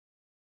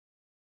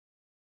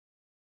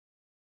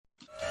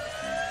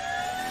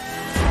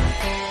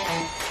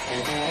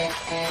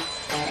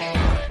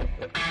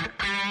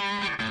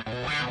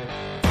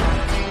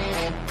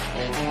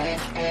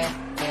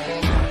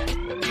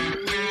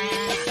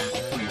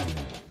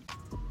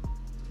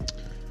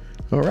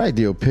All right,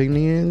 the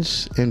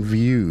opinions and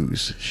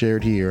views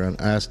shared here on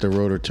As The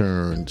Rotor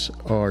Turns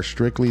are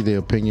strictly the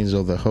opinions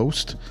of the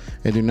host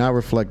and do not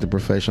reflect the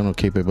professional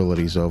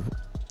capabilities of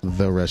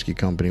the Rescue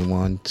Company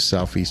 1,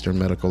 Southeastern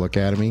Medical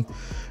Academy,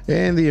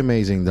 and the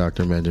amazing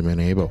Dr. Benjamin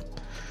Abel.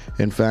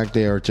 In fact,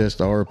 they are just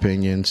our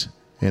opinions,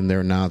 and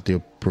they're not the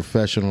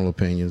professional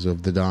opinions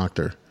of the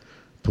doctor.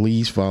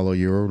 Please follow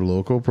your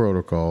local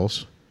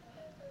protocols.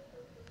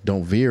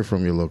 Don't veer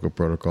from your local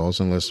protocols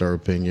unless our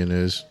opinion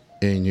is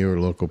in your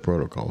local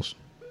protocols.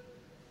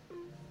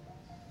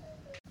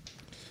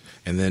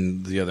 And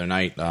then the other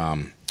night, go.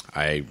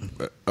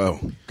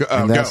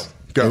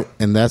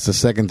 And that's the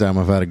second time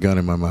I've had a gun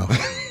in my mouth.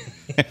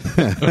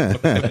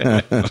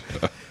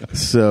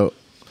 So,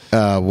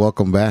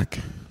 welcome back.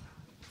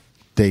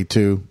 Day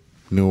 2,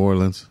 New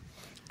Orleans.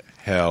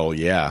 Hell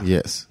yeah.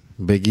 Yes.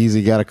 Big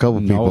Easy got a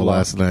couple people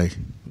last night.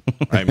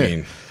 I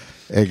mean,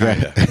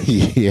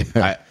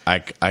 yeah.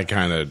 I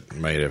kind of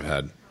might have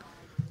had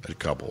a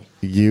couple.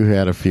 You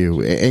had a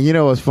few. And you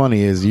know what's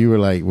funny is you were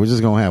like, we're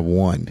just going to have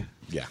one.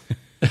 Yeah.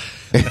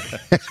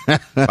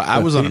 But I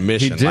was on a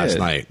mission last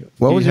night.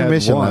 What was your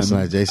mission last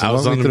night, Jason? I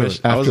was on a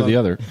mission after the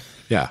other.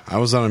 Yeah, I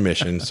was on a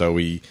mission. So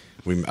I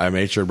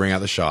made sure to bring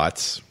out the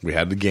shots. We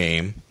had the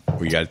game.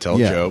 We got to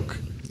tell a joke.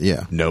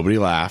 Yeah. Nobody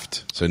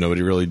laughed, so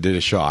nobody really did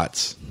a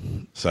shots.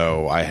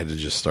 So I had to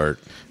just start.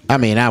 I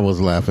mean, I was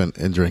laughing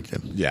and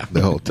drinking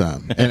the whole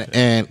time.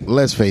 And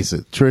let's face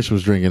it, Trish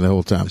was drinking the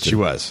whole time, too. She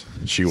was.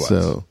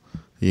 So,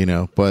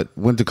 but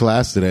went to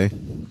class today.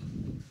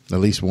 At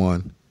least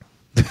one.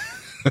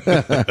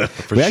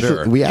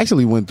 We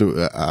actually went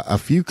through a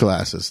few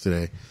classes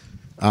today.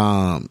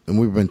 And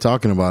we've been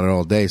talking about it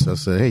all day. So I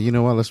said, hey, you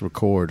know what? Let's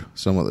record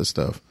some of this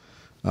stuff.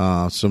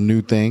 Some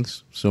new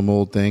things, some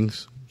old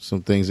things,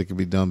 some things that could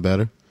be done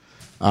better.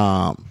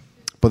 But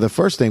the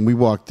first thing, we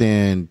walked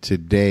in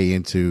today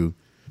into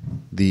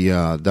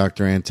the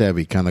Dr.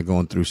 Antebi, kind of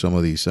going through some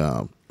of these.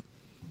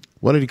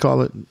 What did he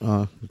call it,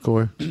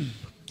 Cory?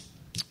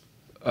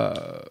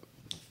 5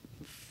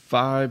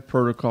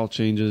 protocol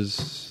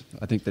changes,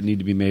 I think, that need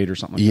to be made or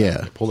something like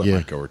that. Pull that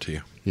mic over to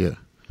you. Yeah.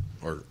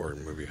 Or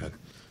move your head.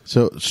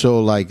 So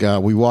like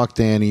we walked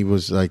in, he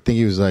was, I think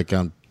he was like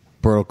on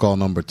protocol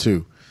number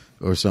 2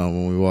 or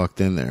something when we walked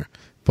in there.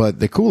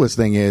 But the coolest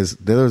thing is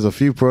there was a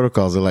few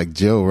protocols that, like,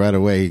 Joe right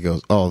away, he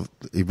goes, oh,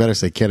 you better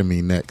say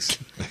ketamine next.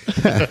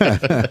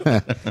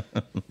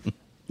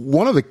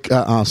 One of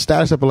the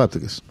status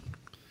epilepticus,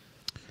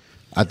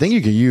 I think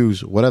you can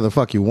use whatever the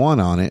fuck you want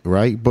on it,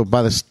 right? But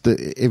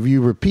if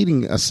you're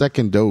repeating a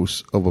second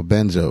dose of a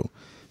benzo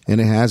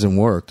and it hasn't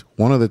worked,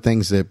 one of the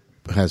things that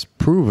has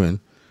proven,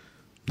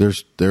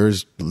 there's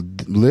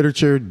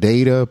literature,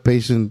 data,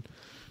 patient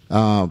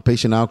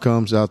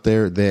outcomes out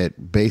there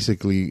that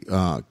basically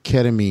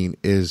ketamine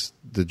is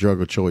the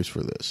drug of choice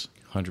for this.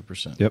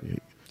 100%. Yep.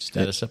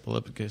 Status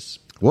epilepticus.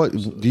 What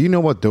do you know?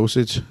 What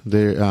dosage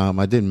there?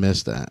 I didn't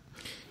miss that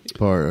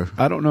part.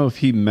 I don't know if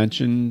he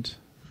mentioned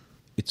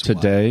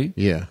today. Wild.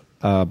 Yeah,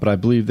 but I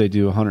believe they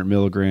do 100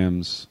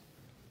 milligrams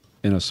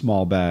in a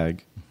small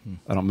bag.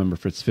 Mm-hmm. I don't remember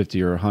if it's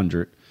 50 or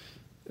 100,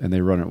 and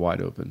they run it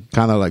wide open.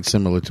 Kind of like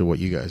similar to what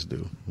you guys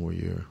do, where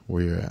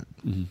you're at.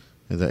 Mm-hmm.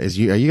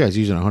 Are you guys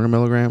using 100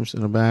 milligrams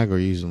in a bag, or are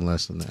you using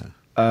less than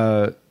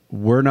that?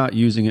 We're not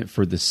using it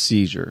for the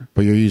seizure.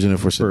 But you're using it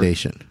for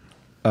sedation.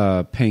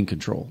 Pain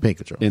control. Pain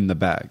control. In the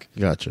bag.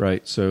 Gotcha.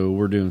 Right? So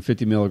we're doing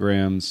 50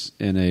 milligrams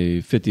in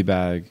a 50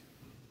 bag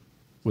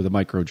with a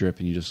micro drip,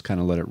 and you just kind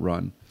of let it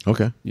run.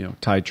 Okay.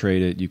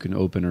 Titrate it. You can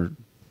open or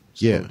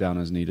slow it down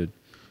as needed.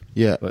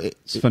 Yeah. But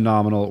it's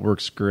phenomenal. It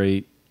works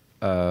great.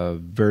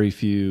 Very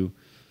few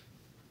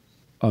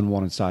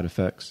unwanted side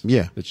effects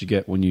that you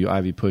get when you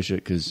IV push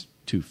it, because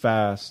too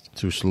fast,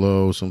 too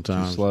slow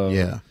sometimes. Too slow.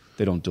 Yeah,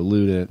 they don't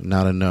dilute it.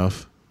 Not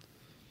enough.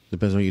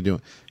 Depends on what you're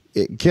doing.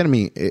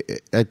 Ketamine,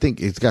 I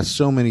think it's got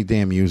so many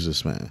damn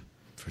uses, man.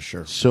 For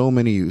sure, so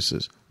many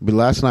uses. But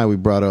last night we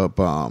brought up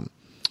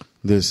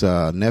this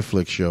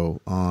Netflix show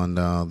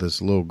on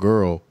this little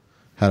girl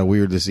had a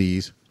weird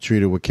disease,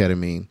 treated with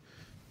ketamine.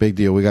 Big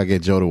deal. We gotta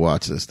get Joe to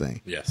watch this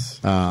thing. Yes,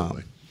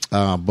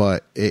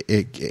 but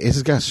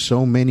it's got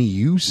so many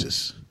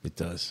uses. It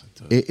does.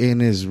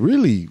 And is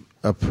really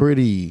a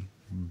pretty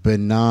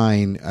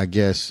benign, I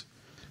guess,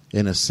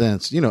 in a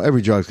sense.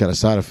 Every drug's got a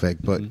side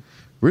effect, but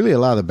really a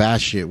lot of the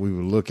bad shit we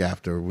would look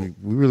after, we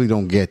really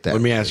don't get that.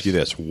 Let me ask you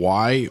this.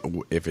 Why,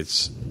 if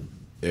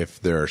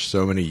there are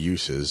so many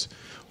uses,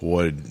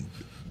 would,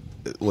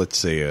 let's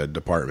say, a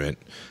department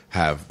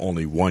have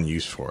only one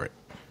use for it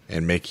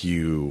and make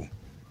you,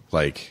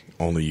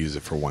 only use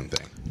it for one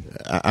thing?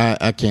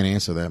 I can't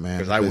answer that, man.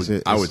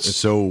 Because I would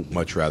so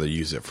much rather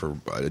use it for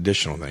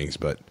additional things,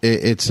 but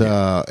it's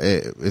got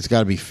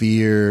to be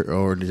fear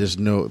or just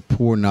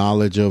poor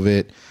knowledge of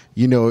it.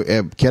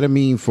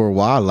 Ketamine for a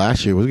while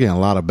last year was getting a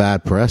lot of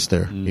bad press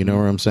there. Mm-hmm. You know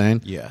what I'm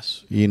saying?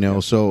 Yes.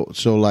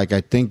 So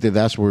I think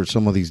that's where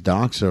some of these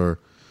docs are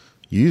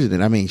using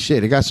it. I mean,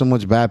 shit, it got so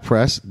much bad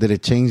press that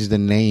it changed the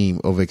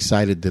name of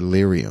excited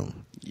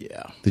delirium.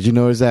 Yeah. Did you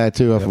notice that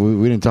too? Yep.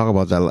 We didn't talk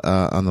about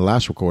that on the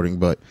last recording,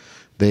 but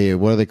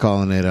what are they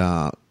calling it?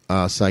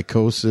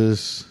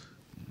 Psychosis.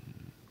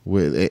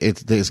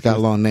 It's got a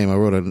long name. I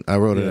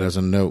wrote it as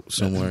a note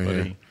somewhere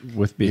here.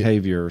 With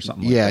behavior or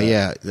something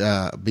like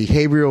that.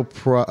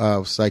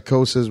 Behavioral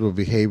psychosis with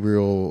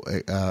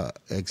behavioral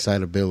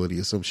excitability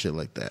or some shit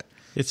like that.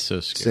 It's so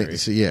scary.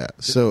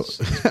 So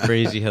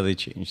crazy how they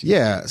change.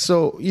 Yeah,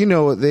 so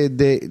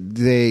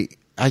they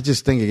I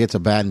just think it gets a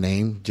bad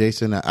name,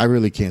 Jason. I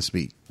really can't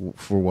speak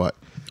for what.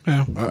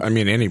 Yeah, I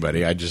mean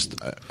anybody. I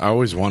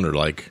always wondered,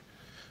 like,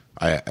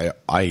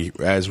 I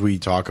as we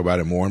talk about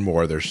it more and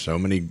more, there's so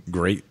many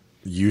great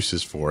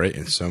uses for it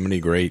and so many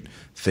great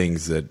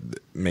things that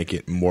make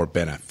it more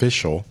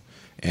beneficial,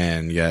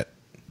 and yet,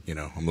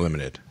 I'm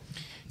limited.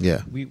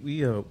 Yeah,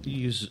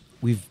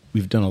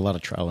 we've done a lot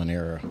of trial and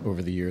error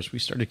over the years. We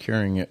started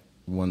carrying it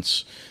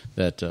once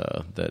that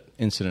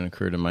incident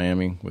occurred in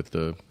Miami with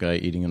the guy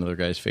eating another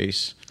guy's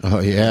face. Oh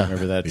yeah,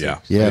 remember that?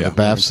 Yeah, the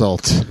bath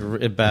salts.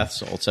 Bath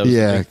salts. That was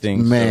the big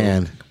thing.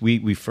 Man. So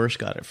we first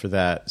got it for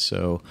that.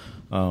 So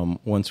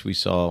once we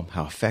saw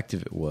how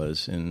effective it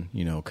was, and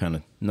kind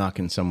of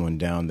knocking someone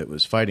down that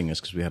was fighting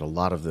us, because we had a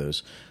lot of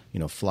those,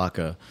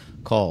 FLACA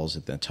calls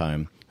at that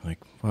time. Like,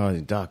 wow,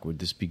 doc, would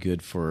this be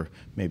good for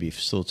maybe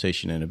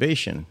facilitation and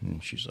intubation?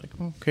 And she's like,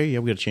 okay, yeah,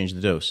 we got to change the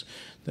dose.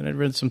 Then I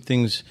read some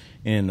things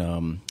in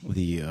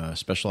the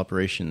special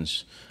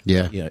operations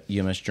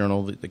EMS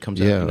journal that comes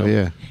out.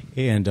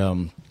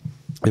 And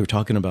they were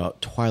talking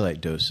about twilight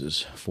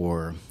doses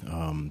for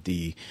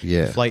the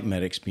flight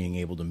medics being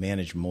able to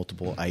manage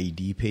multiple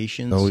IED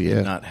patients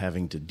and not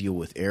having to deal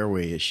with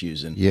airway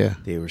issues. And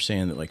they were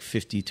saying that like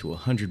 50 to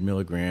 100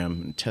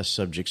 milligram test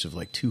subjects of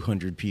like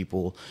 200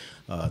 people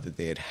that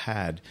they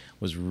had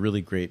was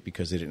really great,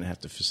 because they didn't have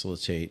to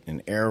facilitate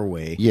an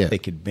airway. They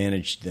could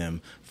manage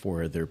them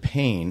for their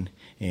pain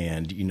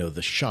and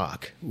the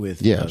shock with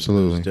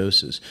those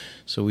doses.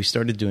 So we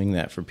started doing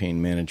that for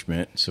pain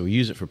management. So we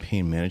use it for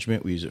pain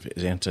management. We use it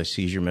as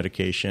anti-seizure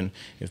medication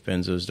if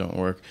benzos don't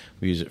work.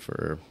 We use it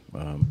for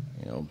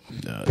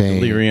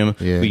delirium.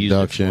 We use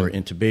induction. It for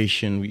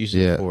intubation. We use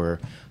it for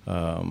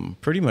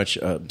pretty much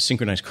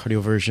synchronized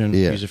cardioversion.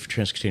 We use it for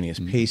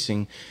transcutaneous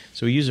pacing.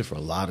 So we use it for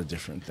a lot of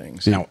different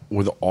things. Now,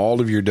 with all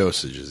of your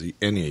dosages,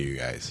 any of you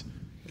guys,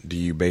 do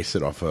you base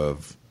it off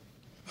of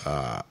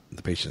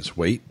the patient's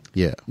weight?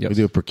 Yeah, we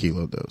do a per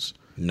kilo dose.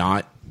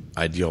 Not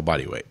ideal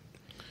body weight.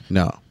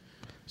 No.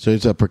 So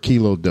it's a per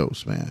kilo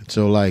dose, man.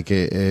 So like,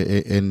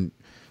 and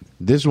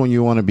this one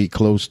you want to be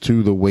close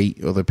to the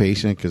weight of the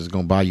patient, because it's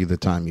going to buy you the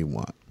time you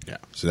want. Yeah.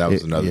 So that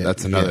was another.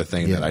 That's another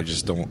thing that I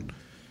just don't.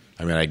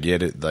 I mean, I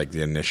get it. Like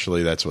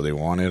initially, that's what they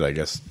wanted. I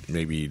guess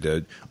maybe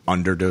to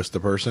underdose the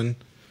person,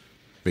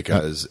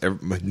 because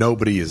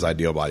nobody is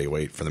ideal body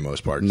weight for the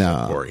most part.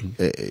 No, Cory.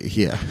 I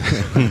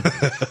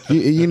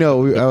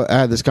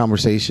had this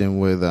conversation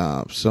with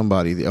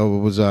somebody. It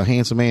was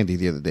Handsome Andy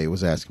the other day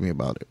was asking me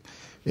about it,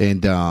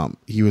 and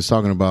he was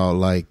talking about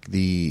like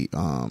the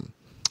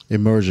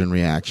immersion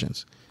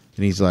reactions,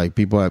 and he's like,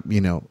 people have,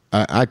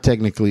 I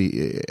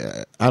technically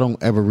I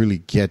don't ever really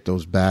get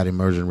those bad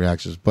immersion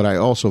reactions, but I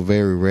also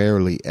very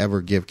rarely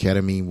ever give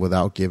ketamine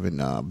without giving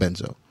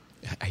benzo.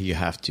 You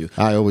have to.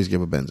 I always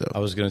give a benzo. I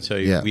was going to tell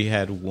you, we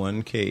had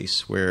one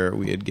case where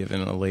we had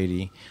given a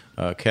lady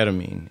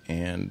ketamine,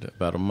 and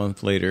about a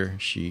month later,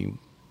 she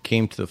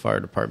came to the fire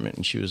department,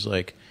 and she was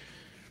like,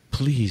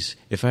 please,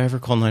 if I ever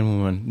call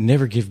 911,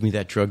 never give me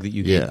that drug that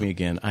you gave me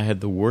again. I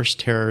had the worst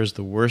terrors,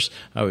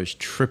 I was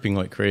tripping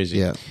like crazy.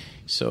 Yeah.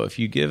 So if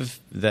you give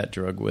that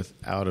drug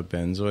without a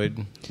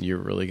benzoid, you're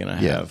really going to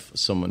have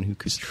someone who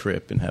could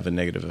trip and have a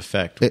negative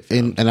effect.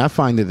 And I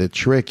find that the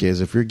trick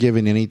is, if you're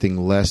giving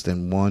anything less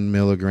than 1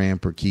 milligram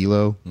per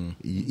kilo,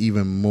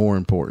 even more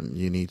important,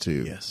 you need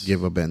to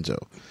give a benzo.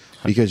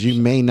 Because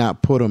you may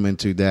not put them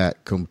into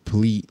that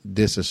complete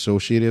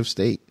disassociative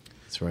state.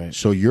 That's right.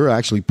 So you're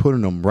actually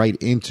putting them right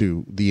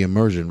into the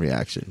immersion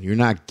reaction. You're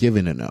not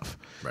giving enough.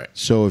 Right.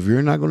 So if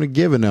you're not going to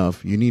give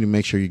enough, you need to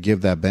make sure you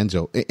give that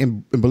benzo.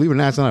 And believe it or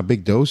not, it's not a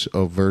big dose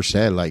of Versed.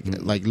 Like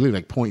literally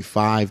like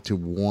 0.5 to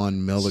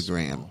 1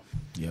 milligram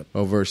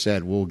of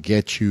Versed will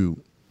get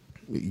you,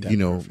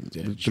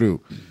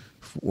 through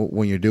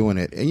when you're doing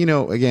it. And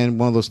again,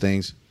 one of those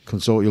things.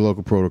 Consult your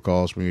local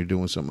protocols when you're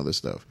doing some of this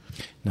stuff.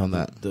 Now, on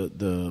that,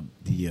 the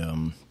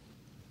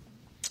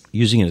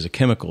using it as a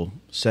chemical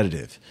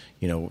sedative,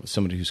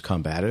 somebody who's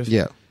combative.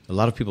 Yeah. A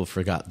lot of people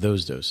forgot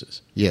those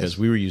doses. Yes. Because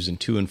we were using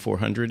 2 and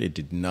 400. It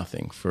did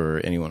nothing for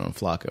anyone on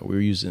FLACA. We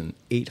were using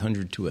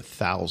 800 to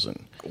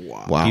 1,000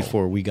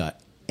 before we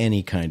got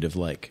any kind of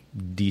like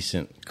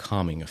decent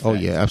calming effect. Oh,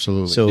 yeah,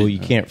 absolutely. So you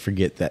can't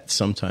forget that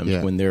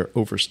sometimes when they're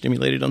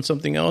overstimulated on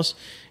something else,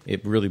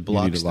 it really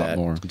blocks that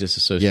more.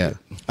 Disassociate.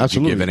 Yeah,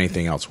 absolutely. Did you give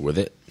anything else with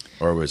it?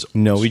 Or was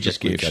no, we just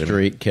gave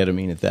straight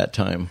ketamine at that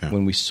time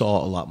when we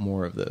saw a lot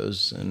more of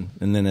those. And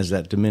then as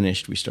that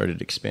diminished, we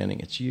started expanding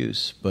its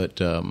use.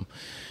 But,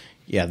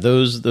 Yeah,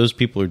 those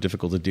people are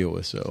difficult to deal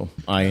with. So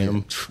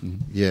IN,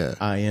 Yeah,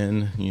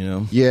 and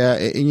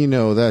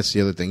that's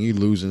the other thing. You're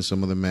losing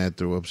some of the med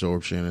through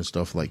absorption and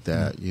stuff like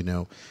that. And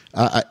a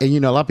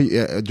lot of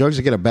people, drugs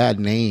that get a bad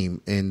name,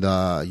 and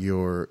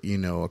you're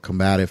a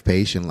combative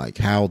patient like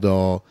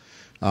Haldol,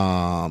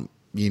 Geodon,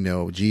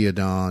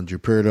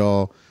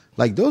 Droperidol.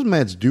 Like those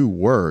meds do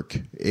work.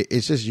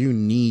 It's just you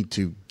need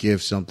to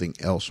give something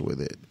else with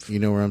it. You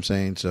know what I'm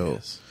saying? So,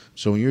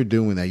 so when you're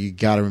doing that, you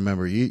got to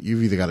remember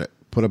you've either got to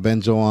put a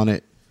benzo on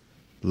it,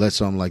 let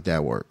something like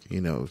that work.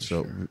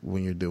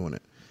 When you're doing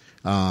it.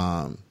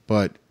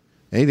 But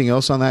anything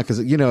else on that? Because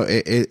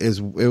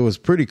it was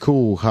pretty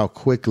cool how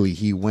quickly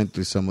he went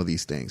through some of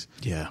these things.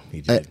 Yeah,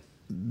 he did.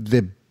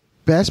 The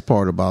best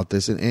part about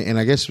this, and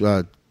I guess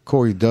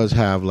Cory does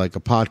have like a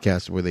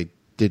podcast where they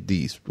did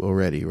these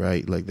already,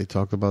 right? Like they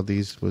talked about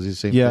these. Was it the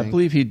same thing? Yeah, I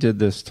believe he did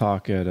this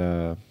talk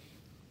at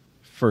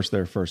First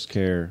There, First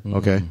Care.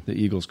 Okay. The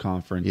Eagles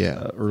conference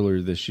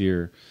earlier this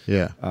year.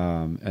 Yeah.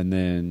 And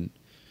then,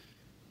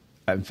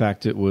 in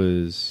fact, it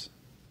was...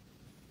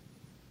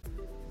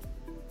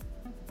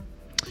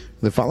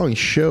 The following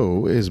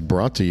show is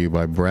brought to you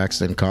by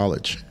Braxton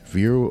College. If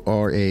you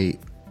are a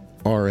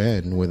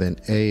RN with an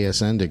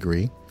ASN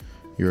degree,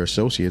 your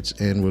associates,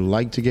 and would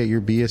like to get your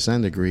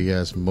BSN degree,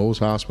 as most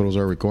hospitals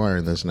are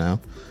requiring this now,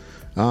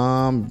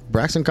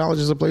 Braxton College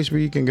is a place where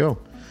you can go.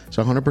 It's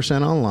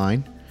 100%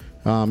 online.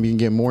 You can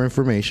get more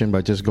information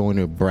by just going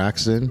to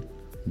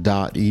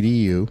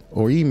braxton.edu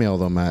or email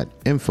them at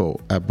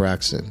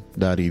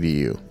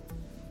info@braxton.edu.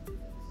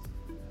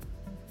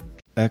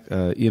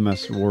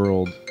 EMS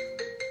World.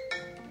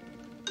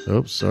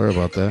 Oops, sorry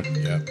about that.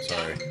 Yeah,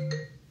 sorry.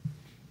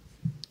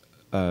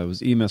 It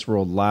was EMS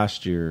World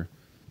last year.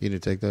 You need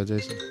to take that,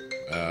 Jason?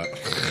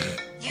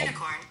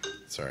 Unicorn.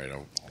 Sorry,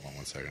 hold on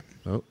 1 second.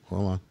 Oh,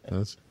 hold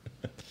on.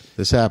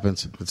 This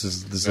happens. This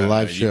is a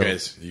live show.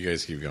 You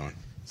guys keep going.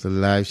 It's a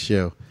live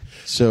show.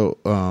 So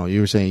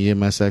you were saying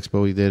EMS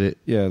Expo, he did it?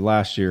 Yeah,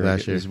 last year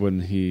is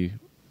when he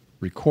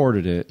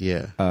recorded it.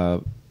 Yeah.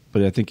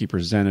 But I think he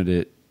presented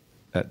it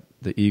at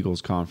the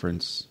Eagles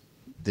conference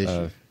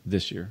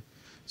this year.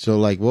 So,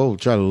 we'll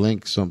try to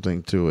link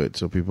something to it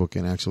so people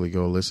can actually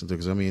go listen to it.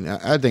 Because,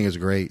 I think it's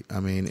great.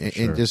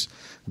 And just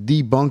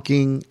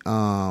debunking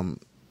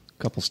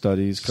couple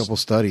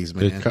studies,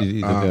 man.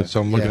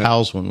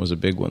 Hal's one was a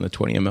big one, the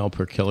 20 ml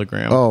per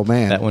kilogram. Oh,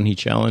 man. That one he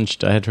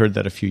challenged. I had heard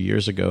that a few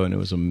years ago, and it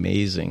was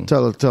amazing.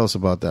 Tell us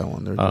about that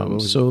one.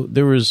 So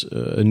there was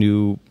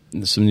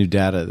some new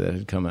data that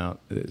had come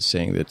out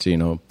saying that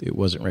it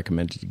wasn't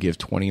recommended to give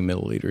 20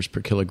 milliliters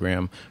per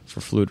kilogram for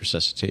fluid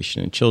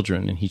resuscitation in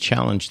children, and he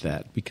challenged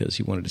that because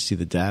he wanted to see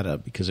the data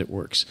because it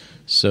works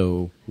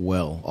so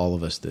well. All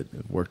of us that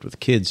have worked with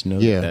kids know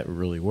that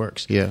really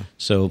works. Yeah.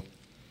 So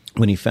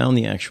when he found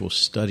the actual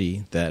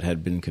study that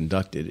had been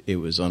conducted, it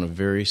was on a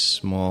very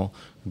small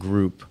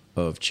group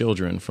of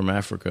children from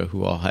Africa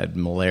who all had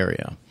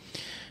malaria,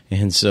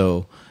 and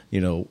so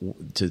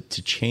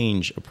to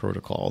change a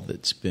protocol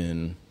that's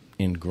been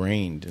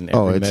ingrained in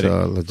every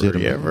medic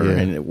forever,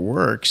 and it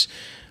works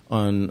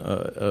on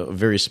a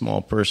very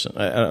small person.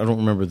 I don't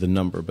remember the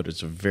number, but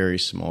it's a very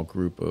small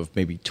group of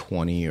maybe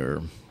 20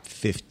 or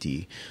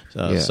 50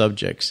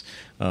 subjects.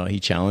 He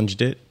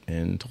challenged it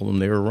and told them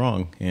they were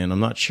wrong. And I'm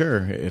not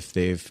sure if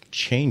they've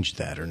changed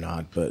that or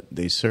not, but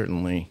they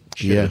certainly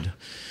should. Yeah.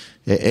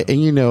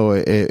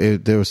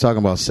 And they was talking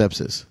about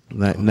sepsis,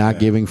 not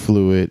giving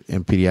fluid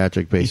in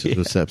pediatric patients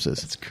with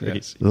sepsis. That's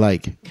crazy.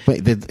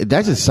 But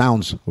that just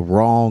sounds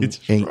wrong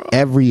in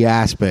every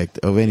aspect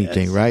of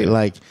anything, right?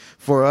 Yeah.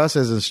 For us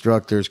as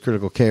instructors,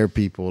 critical care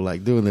people,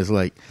 doing this,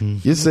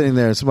 you're sitting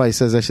there and somebody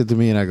says that shit to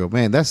me and I go,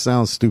 man, that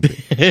sounds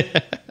stupid.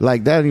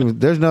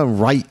 There's nothing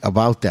right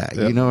about that.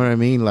 Yep. You know what I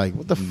mean?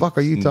 What the fuck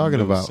are you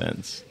talking about?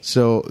 Sense.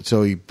 So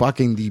he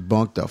fucking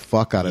debunked the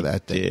fuck out of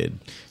that thing.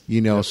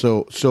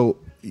 So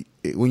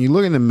when you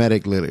look in the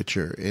medic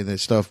literature and the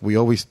stuff, we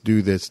always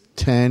do this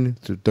 10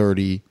 to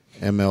 30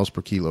 mLs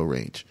per kilo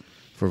range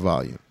for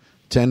volume.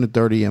 10 to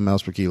 30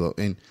 mLs per kilo.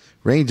 And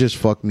range just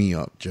fucked me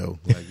up, Joe.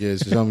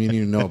 It's something you need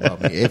to know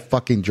about me. It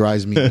fucking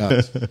drives me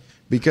nuts.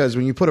 Because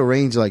when you put a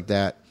range like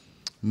that,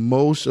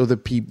 most of the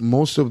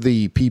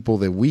people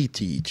that we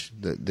teach,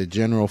 the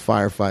general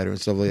firefighter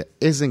and stuff like that,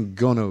 isn't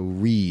going to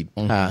read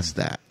past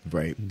that.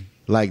 Right.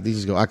 They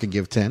just go, I can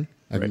give 10.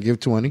 I can give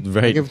 20. I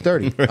Right. can give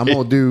 30. Right. I'm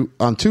going to do,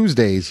 on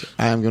Tuesdays,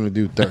 I am going to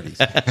do 30s.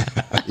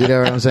 You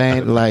know what I'm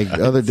saying?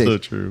 Other days. So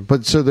true.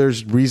 But so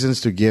there's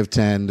reasons to give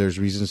 10. There's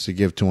reasons to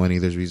give 20.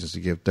 There's reasons to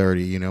give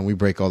 30. We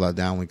break all that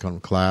down when we come to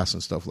class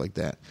and stuff like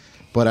that.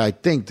 But I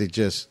think that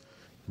just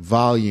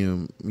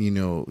volume,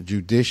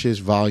 judicious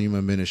volume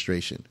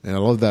administration. And I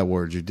love that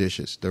word,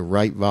 judicious. The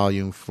right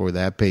volume for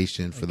that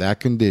patient, for that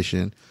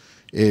condition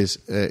is,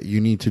 you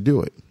need to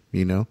do it,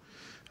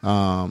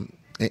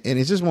 And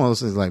it's just one of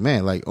those things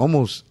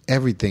almost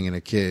everything in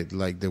a kid,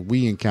 that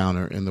we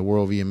encounter in the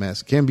world of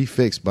EMS can be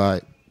fixed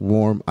by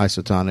warm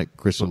isotonic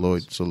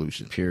crystalloid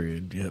solution.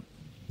 Period. Yep.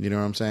 You know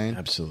what I'm saying?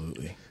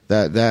 Absolutely.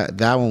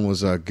 That one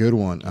was a good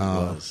one. It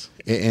was.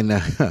 And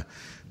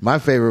My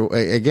favorite,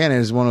 again,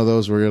 is one of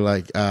those where you're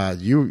like,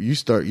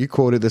 you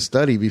quoted the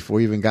study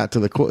before you even got to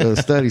the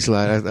study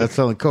slide. I was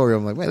telling Cory,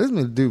 I'm like, man, this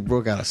dude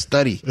broke out a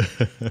study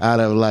out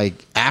of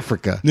like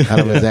Africa out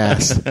of his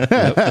ass.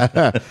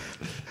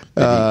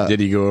 Did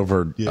he go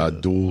over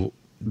dual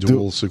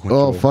sequential?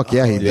 Oh fuck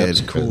yeah, he did. That's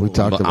cool. We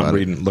talked about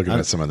it. Looking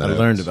at some of that. I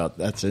learned about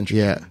that. That's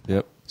interesting. Yeah.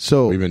 Yep.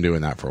 So we've been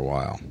doing that for a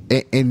while.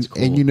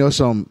 And you know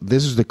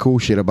this is the cool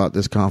shit about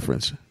this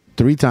conference.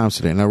 3 times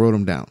today, and I wrote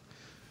them down.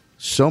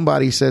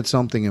 Somebody said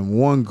something in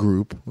one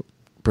group,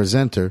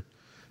 presenter,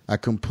 a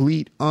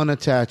complete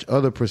unattached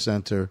other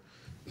presenter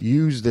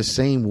used the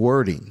same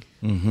wording.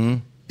 Mm-hmm.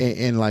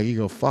 And like you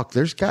go, fuck,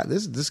 this got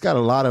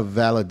a lot of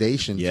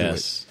validation to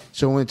it.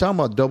 So when we're talking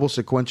about double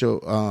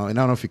sequential, and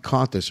I don't know if you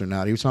caught this or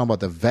not, he was talking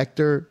about the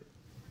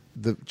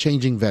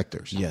changing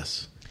vectors.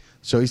 Yes.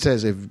 So he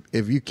says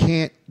if you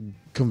can't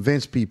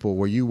convince people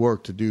where you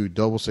work to do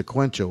double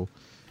sequential,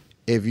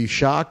 if you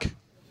shock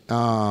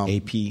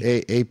apex,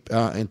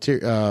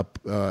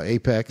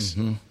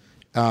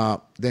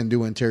 then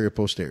do anterior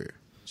posterior.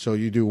 So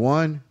you do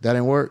one, that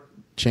didn't work,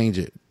 change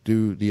it,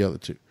 do the other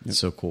 2. It's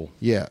so cool.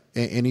 Yeah,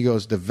 and he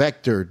goes, the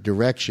vector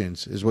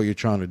directions is what you're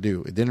trying to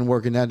do. It didn't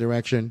work in that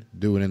direction,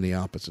 do it in the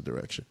opposite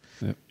direction.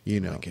 Yep. You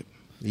know.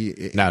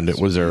 Now,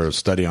 was there a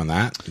study on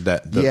that?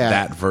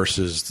 That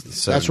versus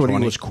 720? That's what he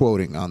was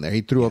quoting on there. He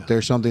threw up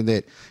there something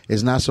that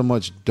is not so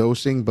much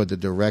dosing, but the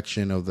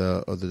direction of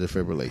the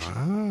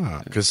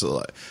defibrillation. Because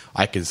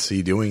I can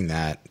see doing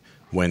that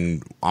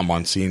when I'm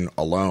on scene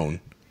alone.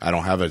 I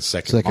don't have a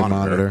second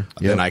monitor.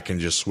 Yep. Then I can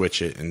just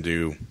switch it and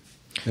do.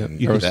 Yep.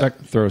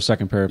 Throw a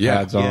second pair of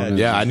pads on.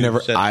 Yeah, I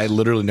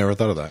literally never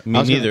thought of that.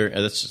 Me neither.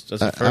 That's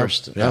a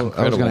first. I was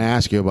going to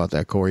ask you about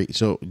that, Cory.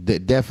 So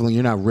definitely,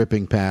 you're not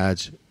ripping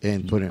pads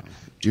and putting.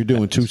 You're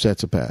doing 2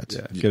 sets of pads.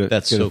 Yeah,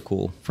 that's so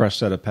cool. Fresh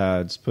set of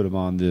pads. Put them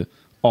on the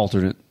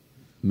alternate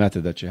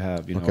method that you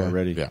have.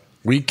 Already. Yeah,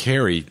 we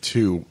carry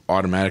 2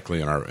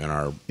 automatically in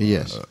our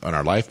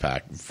life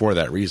pack for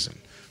that reason.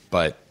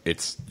 But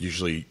it's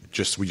usually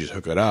we just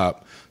hook it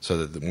up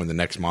so that when the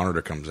next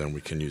monitor comes in,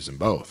 we can use them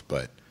both.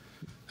 But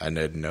I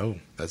didn't know.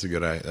 That's a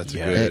good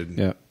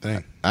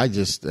thing. I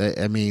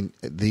mean,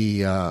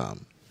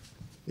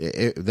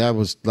 that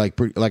was like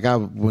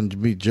when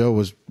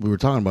Joe we were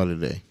talking about it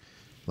today.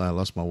 I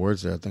lost my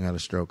words there. I think I had a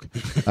stroke.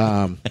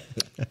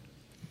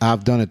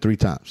 I've done it 3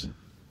 times.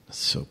 That's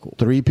so cool.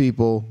 3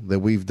 people that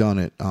we've done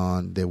it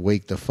on that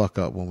wake the fuck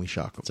up when we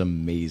shock them. It's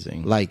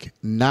amazing. Like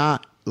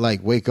not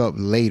like wake up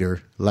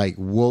later, like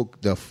woke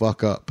the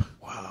fuck up.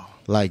 Wow.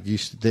 Like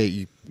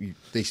they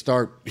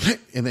start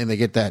and then they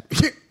get that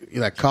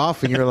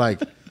cough and you're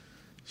like,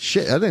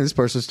 shit, I think this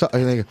person's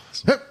talking. They go,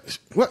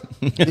 what?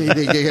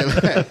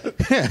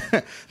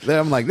 Then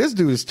I'm like, this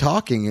dude is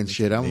talking and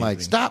shit. I'm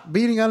like, stop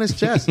beating on his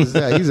chest.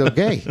 He's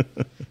okay.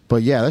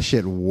 But yeah, that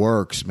shit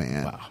works,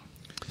 man. Wow.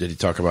 Did he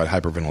talk about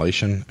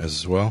hyperventilation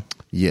as well?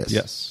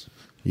 Yes.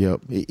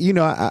 Yep.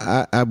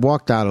 I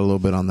walked out a little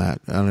bit on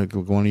that. I don't know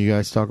if one of you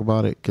guys talk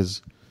about it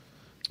because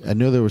I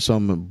knew there was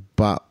something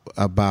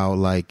about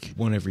like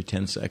 1 every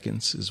 10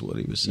 seconds is what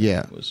he was saying.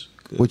 Yeah. Was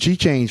good. Which he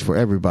changed for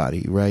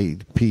everybody, right?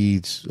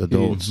 Peds,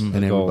 adults, and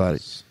everybody.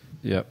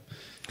 Yep.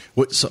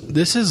 So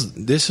this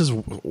is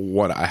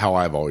how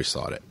I've always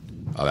thought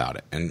about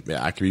it, and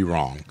I could be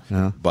wrong,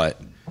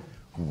 but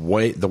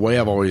the way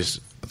I've always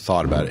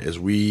thought about it is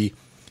we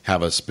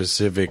have a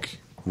specific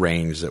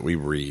range that we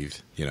breathe,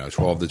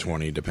 12 to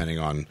 20, depending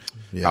on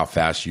how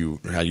fast you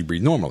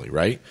breathe normally,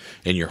 right?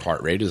 And your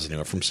heart rate is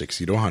from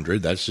 60 to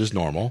 100. That's just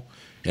normal.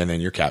 And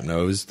then your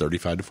capno is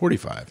 35 to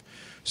 45.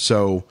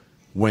 So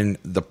when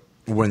the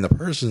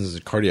person's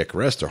in cardiac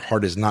arrest, their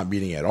heart is not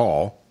beating at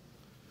all,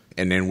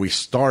 and then we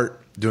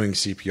start doing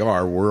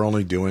CPR, we're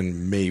only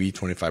doing maybe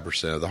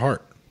 25% of the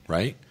heart,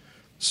 right?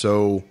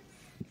 So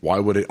why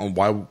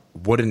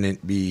wouldn't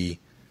it be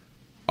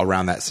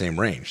around that same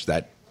range,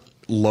 that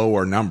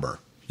lower number?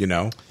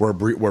 We're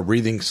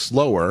breathing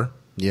slower,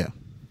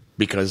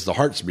 because the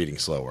heart's beating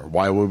slower.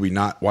 Why would we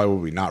not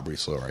breathe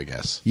slower? I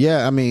guess.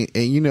 Yeah, I mean,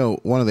 and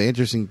one of the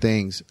interesting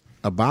things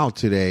about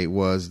today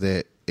was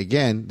that,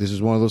 again, this is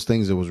one of those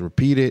things that was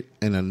repeated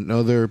in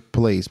another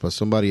place by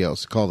somebody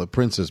else, called the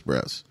princess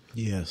breaths.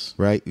 Yes.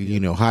 Right.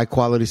 High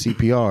quality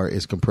CPR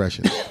is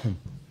compressions,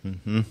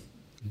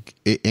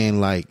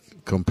 and like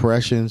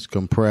compressions,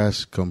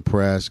 compress.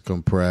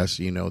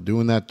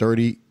 Doing that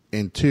 30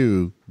 and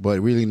 2,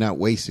 but really not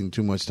wasting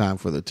too much time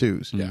for the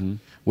 2s. Yeah.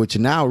 Which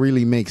now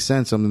really makes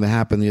sense. Something that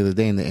happened the other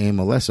day in the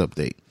AMLS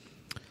update.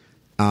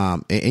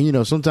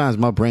 And sometimes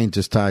my brain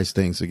just ties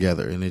things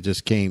together, and it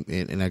just came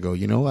in, and I go,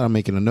 you know what? I'm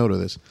making a note of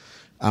this.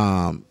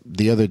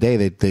 The other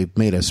day they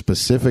made a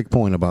specific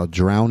point about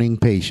drowning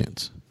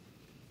patients,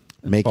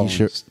 making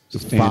sure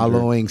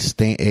following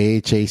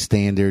AHA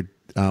standard,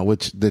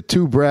 which a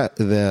breath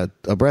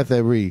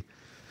every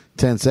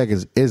 10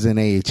 seconds is an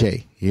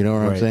AHA. You know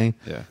what I'm saying?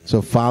 Yeah.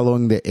 So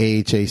following the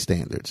AHA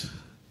standards,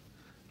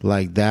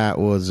 like that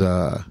was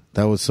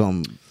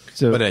something.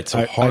 So but it's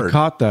hard. I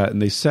caught that,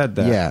 and they said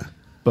that. Yeah.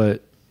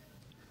 But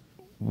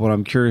What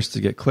I'm curious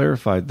to get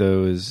clarified,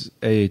 though, is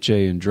AHA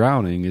and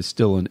drowning is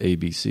still an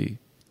ABC.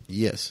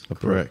 Yes,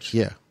 Correct.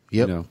 Yeah.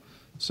 Yep. You know,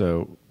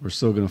 so we're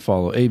still going to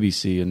follow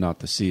ABC and not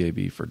the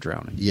CAB for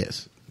drowning.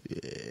 Yes.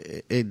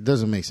 It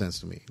doesn't make sense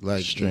to me.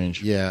 Like,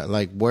 strange. Yeah,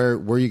 like where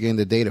are you getting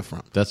the data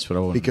from? That's what I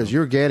want. Because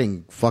you're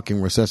getting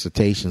fucking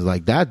resuscitations.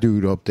 Like that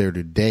dude up there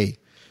today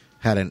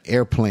had an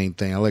airplane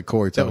thing. I'll let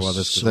Corey talk about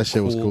this because that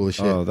shit was cool as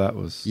shit. Oh, that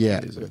was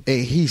amazing.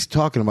 He's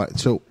talking about it.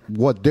 So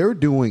what they're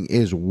doing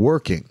is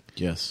working.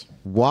 Yes.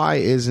 Why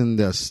isn't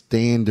the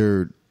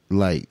standard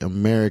like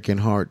American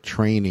Heart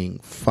training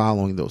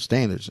following those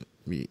standards?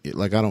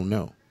 Like I don't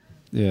know.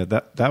 Yeah,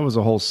 that was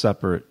a whole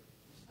separate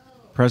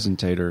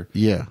presentator.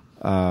 Yeah.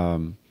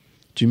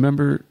 Do you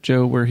remember,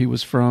 Joe, where he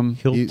was from?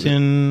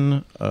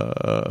 Hilton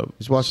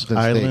It's Washington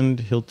Island,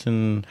 State.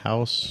 Hilton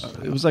House.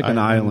 It was like an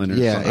island or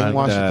something Yeah, in like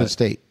Washington that.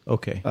 State.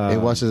 Okay.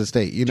 In Washington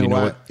State. You know, Do you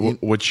know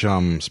what? which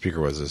speaker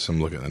was this?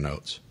 I'm looking at the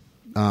notes.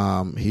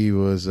 He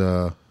was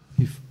What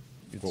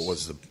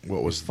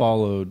was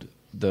Followed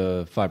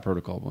the 5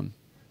 protocol one.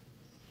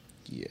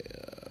 Yeah,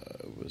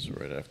 it was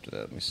right after that.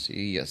 Let me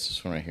see. Yes,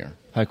 this one right here.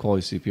 High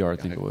quality CPR, I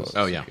think it was.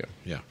 Oh yeah,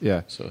 yeah.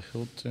 Yeah. So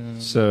Hilton.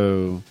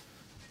 So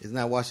Isn't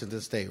that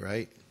Washington State,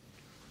 right?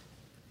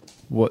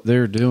 what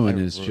they're doing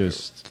I is wrote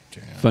just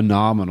it down.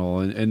 phenomenal.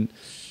 And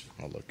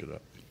I'll look it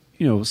up.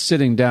 you know,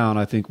 sitting down,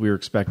 I think we were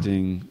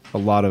expecting a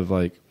lot of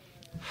like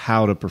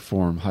how to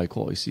perform high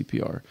quality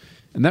CPR.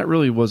 And that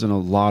really wasn't a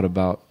lot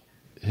about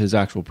his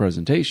actual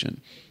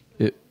presentation.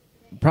 It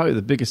probably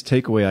the biggest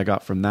takeaway I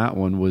got from that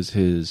one was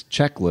his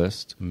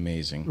checklist,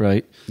 Amazing.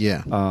 right?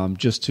 Yeah.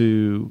 Just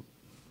to,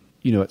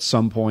 you know, at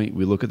some point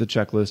we look at the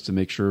checklist to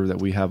make sure that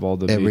we have all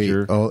the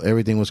major,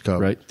 everything was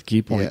covered. right, the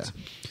key points.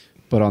 Yeah.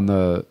 But on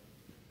the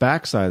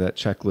backside of that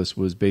checklist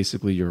was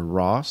basically your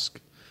ROSC.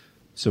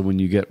 So when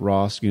you get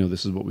ROSC, you know,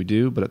 this is what we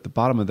do. But at the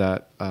bottom of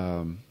that,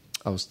 I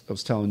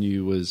was telling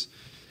you was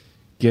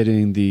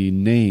getting the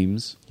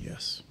names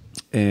Yes.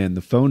 and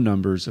the phone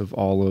numbers of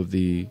all of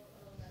the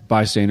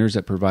bystanders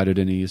that provided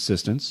any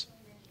assistance,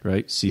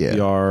 right?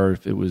 CPR,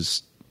 if it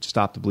was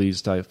stop the bleed,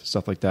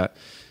 stuff like that,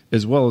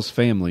 as well as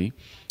family.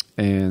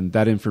 And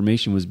that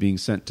information was being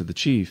sent to the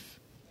chief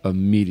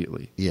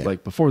immediately,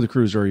 like before the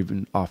crews are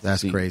even off the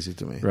scene. That's crazy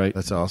to me. Right?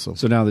 That's awesome.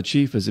 So now the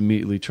chief is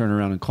immediately turning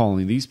around and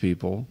calling these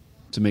people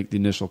to make the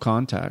initial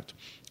contact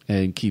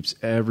and keeps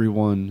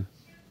everyone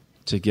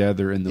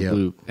together in the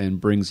loop and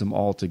brings them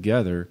all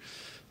together,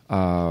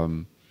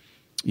 you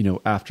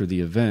know, after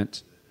the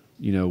event,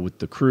 you know, with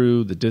the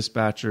crew, the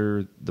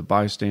dispatcher, the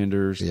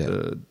bystanders,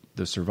 the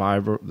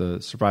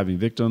surviving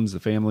victims, the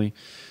family,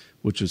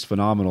 which was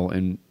phenomenal.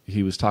 And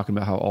he was talking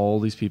about how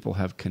all these people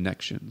have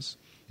connections,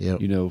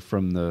 you know,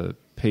 from the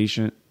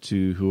patient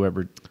to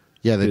whoever.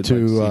 Yeah, the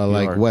two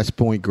like West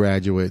Point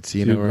graduates,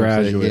 you know,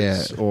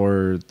 graduates,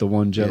 or the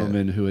one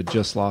gentleman who had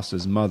just lost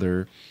his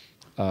mother,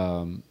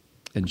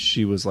 and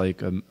she was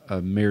like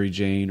a Mary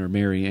Jane or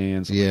Mary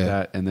Ann, something like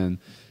that. And then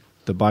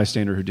the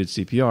bystander who did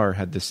CPR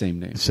had the same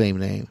name. Same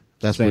name.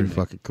 That's pretty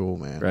fucking cool,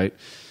 man. Right?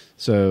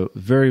 So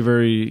very,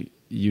 very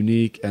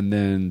unique. And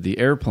then the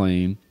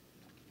airplane,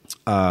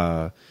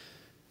 I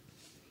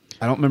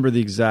don't remember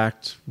the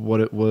exact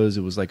what it was.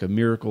 It was like a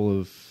miracle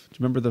of, do you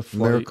remember the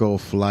flight? Miracle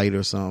flight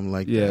or something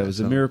like that. Yeah, it was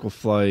a miracle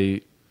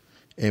flight.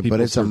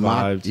 But it's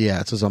survived.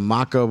 it's just a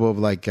mock-up of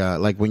like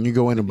when you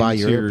go in to buy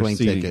your airplane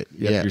seating. ticket.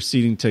 Your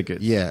seating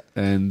ticket. Yeah.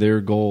 And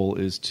their goal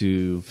is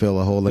to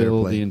fill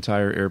the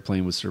entire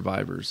airplane with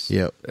survivors.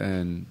 Yep.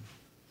 And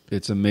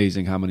it's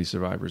amazing how many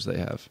survivors they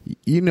have.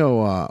 You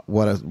know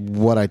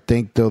what I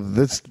think though,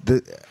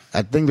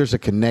 I think there's a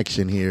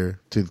connection here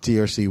to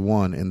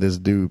TRC-1 and this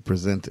dude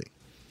presenting.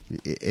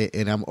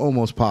 And I'm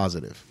almost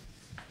positive.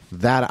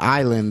 That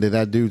island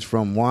that dude's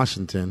from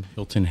Washington.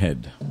 Hilton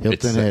Head.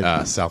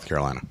 South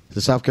Carolina.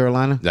 The South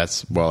Carolina?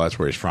 That's where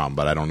he's from,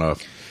 but I don't know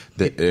if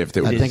I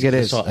think it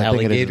is. I saw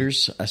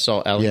alligators. I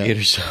saw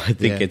alligators, so I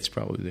think it's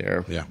probably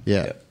there.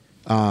 Yeah.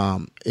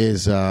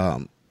 Is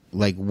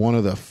like one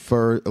of the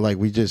first, like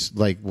we just,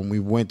 like when we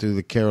went to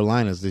the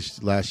Carolinas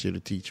this last year to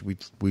teach, we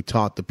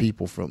taught the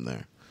people from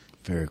there.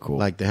 Very cool.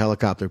 Like the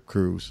helicopter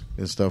crews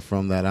and stuff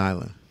from that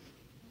island.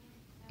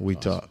 We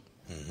taught.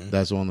 Mm-hmm.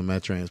 That's on the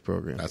MedTrans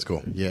program. That's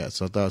cool. Yeah,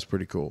 so I thought it was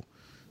pretty cool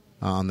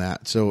on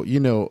that. So, you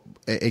know,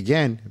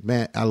 again,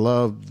 man, I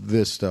love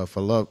this stuff.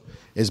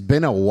 It's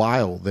been a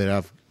while that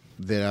I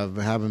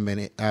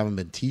haven't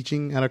been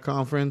teaching at a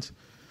conference,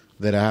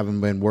 that I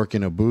haven't been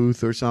working a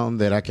booth or something,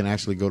 that I can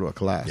actually go to a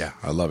class. Yeah,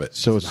 I love it.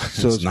 So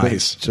it's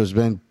nice. It's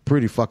been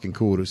pretty fucking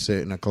cool to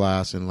sit in a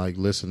class and like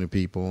listen to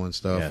people and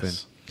stuff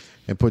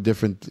and put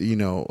different, you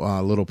know,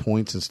 little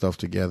points and stuff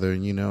together.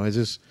 And, you know,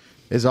 it's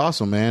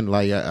awesome, man.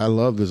 Like I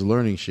love this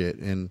learning shit.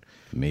 And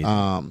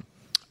amazing.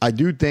 I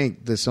do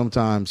think that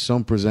sometimes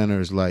some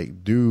presenters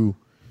like do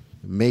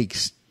make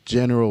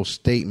general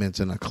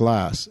statements in a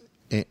class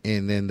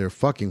and then they're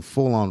fucking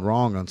full on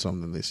wrong on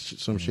something,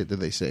 some shit that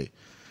they say.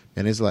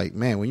 And it's like,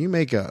 man, when you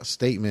make a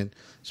statement,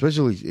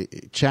 especially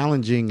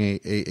challenging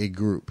a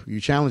group,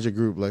 you challenge a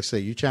group, let's say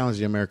you challenge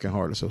the American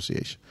Heart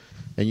Association,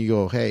 and you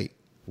go, hey,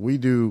 we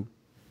do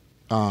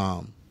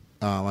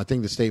I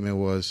think the statement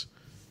was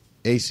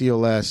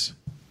ACLS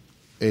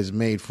is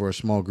made for a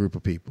small group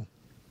of people.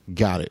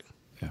 Got it.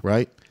 Yeah.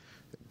 Right?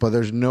 But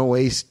there's no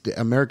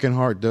American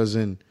Heart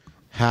doesn't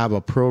have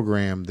a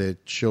program that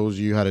shows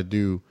you how to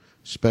do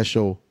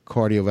special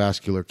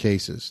cardiovascular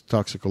cases,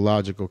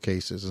 toxicological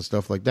cases, and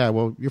stuff like that.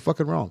 Well, you're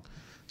fucking wrong.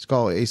 It's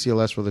called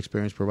ACLS with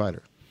Experienced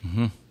Provider.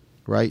 Mm-hmm.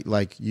 Right?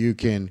 Like, you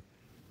can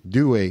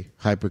do a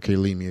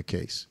hyperkalemia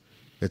case.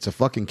 It's a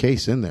fucking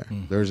case in there.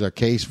 Mm. There's a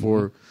case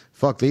for,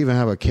 they even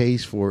have a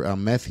case for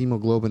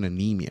methemoglobin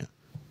anemia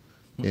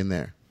in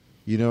there.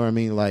 You know what I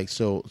mean? Like,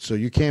 so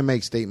you can't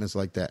make statements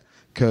like that.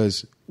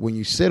 Because when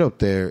you sit up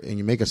there and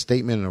you make a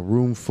statement in a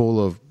room full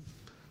of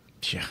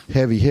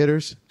heavy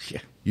hitters,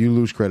 you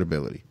lose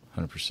credibility.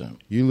 100%.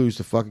 You lose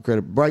the fucking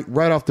credit.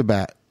 Right off the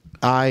bat,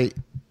 I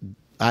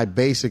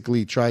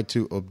basically try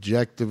to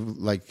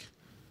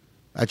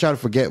I try to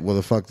forget what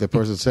the fuck the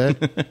person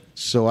said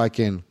so I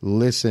can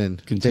listen,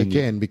 take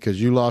in,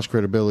 because you lost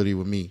credibility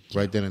with me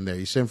right then and there.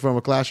 You sit in front of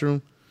a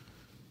classroom,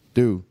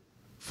 dude,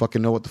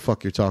 fucking know what the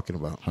fuck you're talking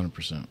about.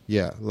 100%.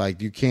 Yeah,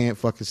 like, you can't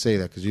fucking say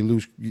that because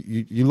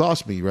you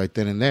lost me right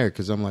then and there,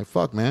 because I'm like,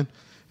 fuck, man.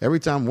 Every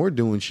time we're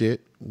doing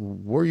shit,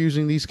 we're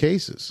using these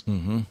cases.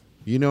 Mm-hmm.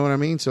 You know what I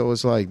mean? So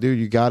it's like, dude,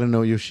 you got to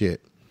know your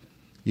shit.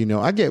 You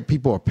know, I get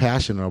people are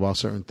passionate about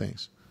certain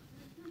things.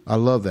 I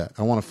love that.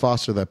 I want to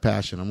foster that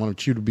passion. I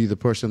want you to be the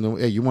person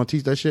that, hey, you want to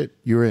teach that shit?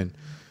 You're in.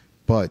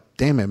 But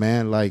damn it,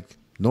 man, like,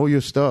 know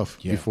your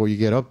stuff before you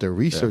get up there.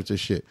 Research this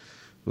shit.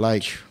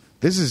 Like,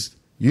 this is,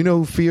 you know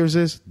who fears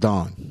this?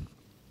 Don.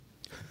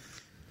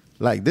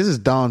 Like, this is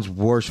Don's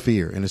worst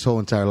fear in his whole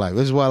entire life.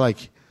 This is why,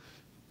 like,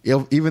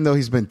 even though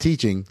he's been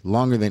teaching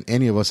longer than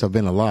any of us have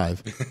been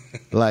alive,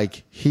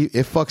 like,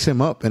 it fucks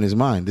him up in his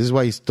mind. This is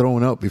why he's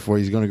throwing up before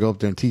he's going to go up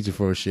there and teach it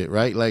for his shit,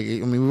 right? Like, I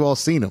mean, we've all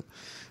seen him.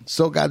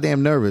 So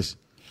goddamn nervous,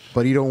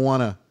 but he don't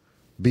want to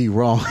be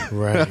wrong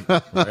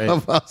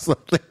about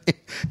something.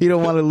 He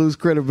don't want to lose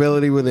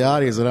credibility with the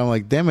audience. And I'm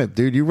like, damn it,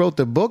 dude, you wrote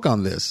the book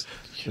on this.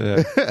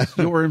 Yeah. It's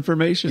your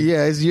information.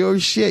 Yeah, it's your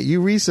shit.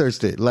 You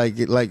researched it. Like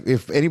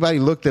if anybody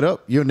looked it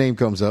up, your name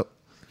comes up.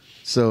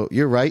 So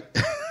you're right.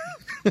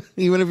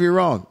 Even if you're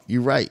wrong,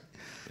 you're right.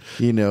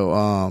 You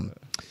know,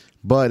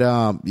 but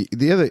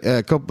the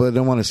other couple, I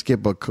don't want to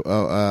skip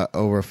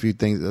over a few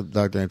things that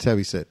Dr.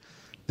 Antebi said.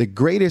 The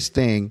greatest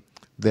thing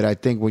that I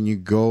think when you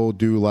go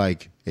do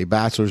like a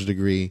bachelor's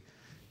degree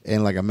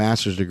and like a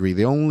master's degree,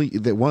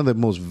 one of the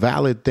most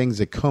valid things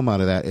that come out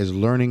of that is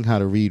learning how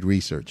to read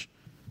research,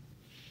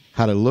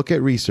 how to look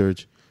at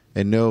research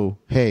and know,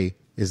 hey,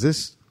 is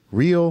this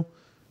real?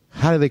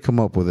 How do they come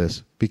up with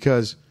this?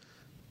 Because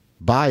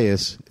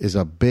bias is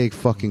a big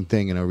fucking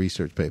thing in a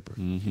research paper.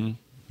 Mm-hmm.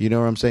 You know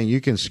what I'm saying? You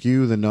can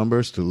skew the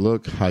numbers to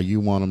look how you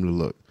want them to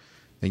look.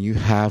 And you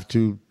have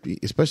to,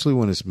 especially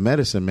when it's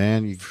medicine,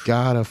 man, you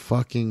gotta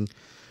fucking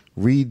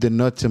read the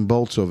nuts and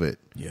bolts of it.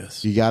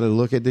 Yes. You gotta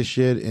look at this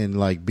shit and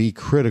like be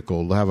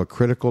critical, have a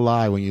critical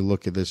eye when you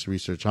look at this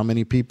research. How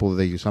many people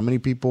they use? How many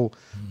people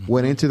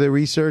went into the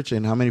research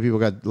and how many people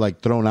got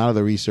like thrown out of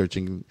the research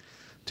and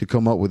to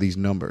come up with these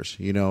numbers?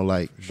 You know,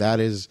 like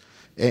that is,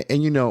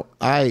 and you know,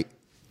 I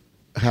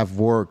have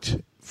worked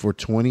for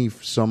 20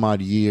 some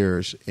odd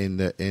years in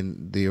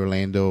the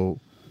Orlando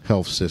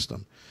health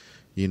system.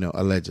 You know,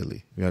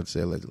 allegedly, you have to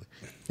say allegedly.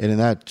 And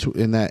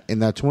in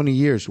that 20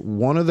 years,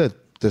 one of the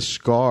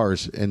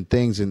scars and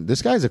things, and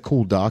this guy's a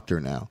cool doctor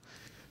now,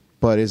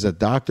 but is a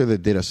doctor that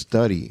did a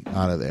study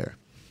out of there.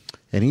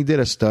 And he did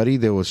a study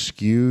that was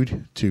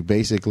skewed to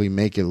basically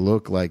make it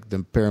look like the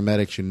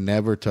paramedics should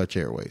never touch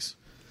airways.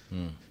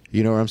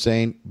 You know what I'm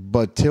saying?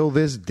 But till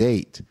this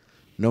date,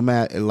 no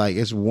matter, like,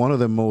 it's one of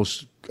the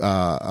most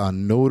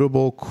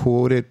notable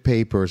quoted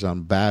papers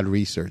on bad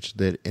research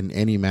that in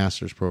any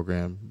master's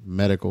program,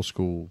 medical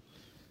school,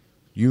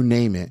 you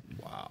name it.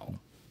 Wow.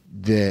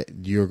 That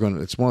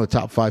it's one of the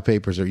top 5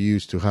 papers are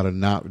used to how to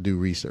not do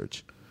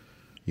research.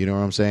 You know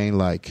what I'm saying?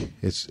 Like,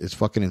 it's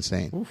fucking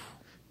insane. Oof.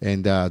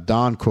 And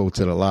Don quotes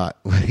it a lot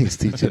when he's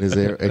teaching his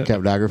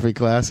capnography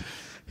class.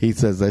 He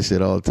says that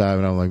shit all the time,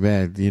 and I'm like,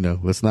 man, you know,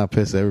 let's not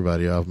piss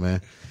everybody off, man,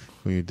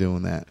 when you're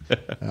doing that.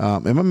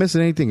 Am I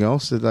missing anything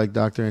else that like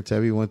Dr.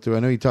 Antebi went through? I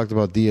know he talked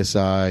about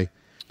DSI,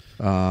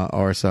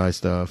 RSI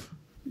stuff.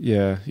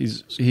 Yeah,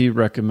 he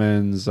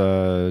recommends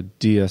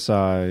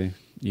DSI.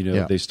 You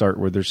know, they start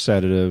with their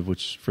sedative,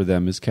 which for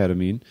them is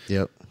ketamine.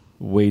 Yep.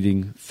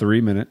 Waiting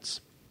 3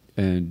 minutes,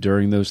 and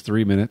during those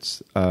 3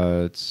 minutes,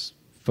 it's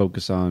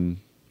focus on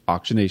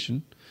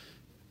oxygenation,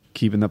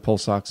 keeping the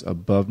pulse ox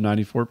above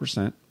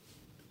 94%,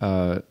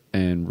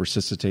 and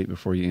resuscitate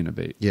before you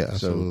intubate. Yeah,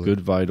 absolutely. So good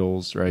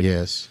vitals, right?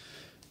 Yes.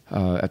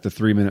 At the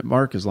 3 minute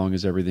mark, as long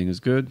as everything is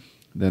good,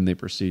 then they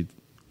proceed,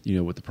 you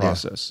know, with the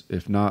process. Yeah.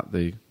 If not,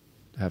 they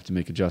have to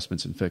make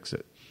adjustments and fix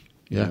it.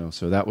 You know,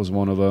 so that was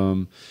one of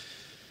them.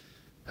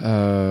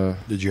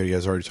 Did you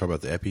guys already talk about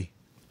the epi?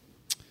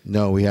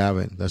 No, we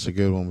haven't. That's a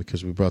good one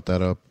because we brought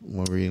that up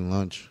when we were eating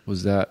lunch.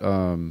 Was that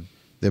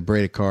the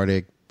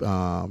bradycardia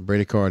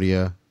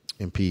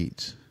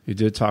impedes? You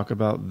did talk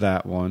about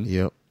that one.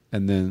 Yep.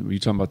 And then were you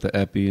talking about the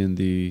epi and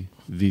the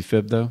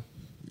VFib though.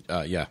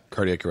 Yeah,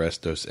 cardiac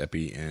arrest, dose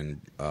epi,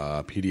 and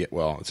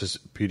it says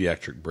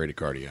pediatric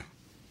bradycardia.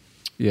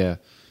 Yeah.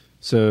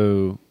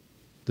 So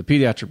the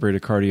pediatric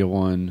bradycardia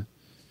one,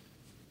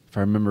 if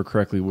I remember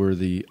correctly, were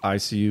the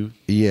ICU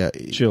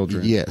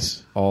children.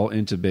 Yes. All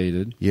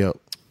intubated. Yep.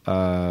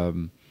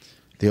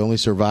 The only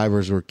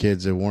survivors were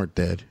kids that weren't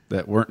dead.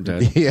 That weren't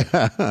dead.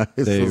 Yeah.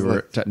 They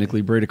were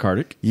technically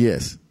bradycardic.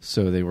 Yes.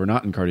 So they were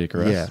not in cardiac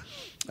arrest.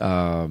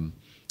 Yeah. And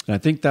I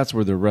think that's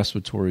where the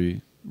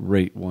respiratory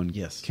rate one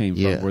came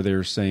from, where they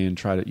were saying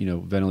try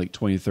to, ventilate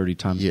 20, 30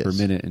 times per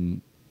minute.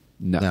 And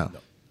no.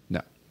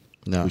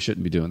 We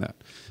shouldn't be doing that.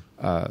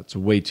 It's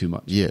way too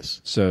much.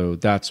 Yes. So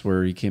that's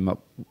where he came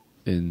up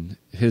in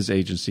his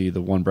agency,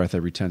 the 1 breath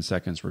every 10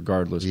 seconds,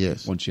 regardless.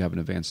 Yes. Once you have an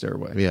advanced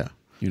airway. Yeah.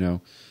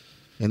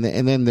 And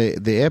then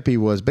the epi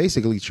was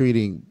basically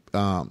treating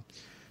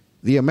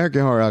the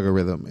American Heart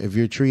Algorithm. If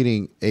you're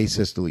treating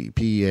asystole,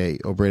 PEA,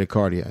 or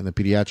bradycardia in the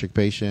pediatric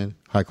patient,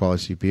 high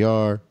quality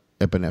CPR,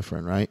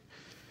 epinephrine, right?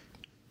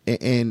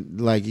 And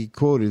like he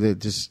quoted it,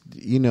 just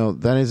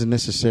that isn't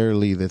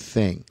necessarily the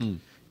thing,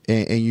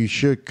 and you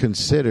should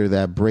consider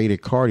that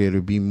bradycardia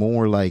to be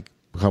more like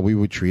how we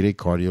would treat a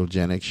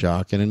cardiogenic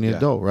shock in an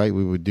adult, right?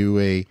 We would do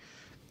a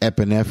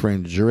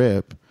epinephrine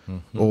drip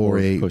or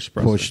a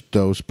push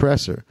dose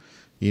pressor.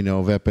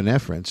 Of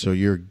epinephrine. So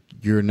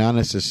you're not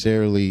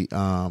necessarily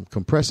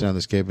compressing on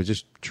this kid, but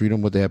just treat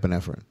them with the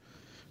epinephrine.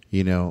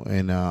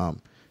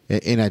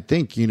 And I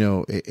think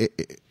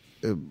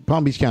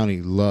Palm Beach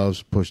County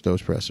loves push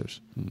dose pressors.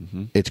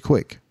 Mm-hmm. It's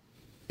quick,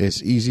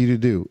 it's easy to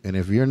do, and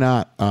if you're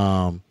not,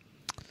 and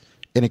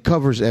it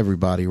covers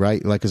everybody,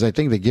 right? Like, because I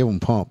think they give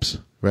them pumps,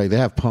 right? They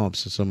have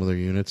pumps in some of their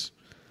units,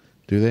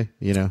 do they?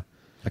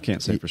 I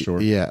can't say for sure.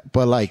 Yeah,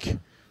 but like.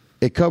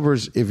 It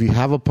covers, if you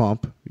have a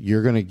pump,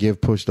 you're going to give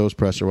push dose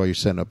pressure while you're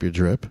setting up your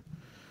drip,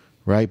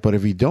 right? But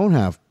if you don't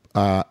have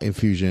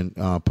infusion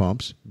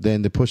pumps,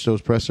 then the push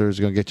dose pressure is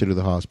going to get you to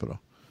the hospital.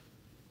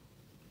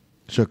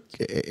 So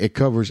it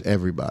covers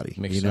everybody.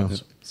 Makes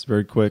sense. It's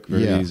very quick,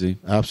 very easy.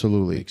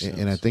 Absolutely.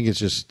 And I think it's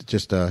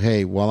just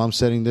hey, while I'm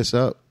setting this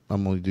up,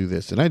 I'm going to do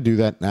this. And I do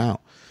that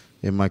now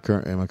in my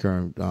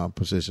current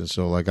position.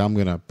 So like I'm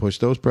going to push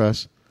dose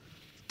press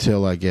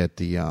till I get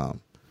the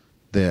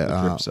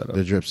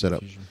drip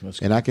setup.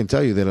 And I can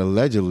tell you that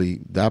allegedly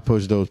that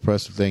push dose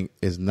pressure thing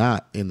is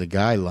not in the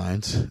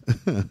guidelines.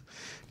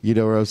 You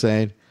know what I'm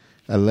saying?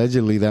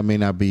 Allegedly that may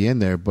not be in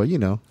there, but it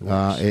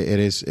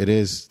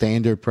is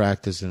standard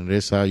practice, and it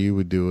is how you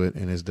would do it,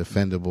 and it's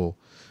defendable.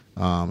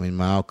 And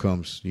my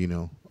outcomes,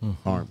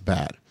 aren't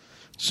bad.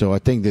 So I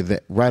think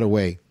that right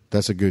away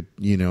that's a good,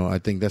 I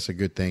think that's a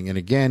good thing. And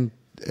again,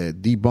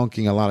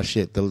 debunking a lot of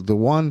shit. The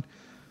one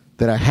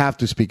that I have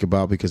to speak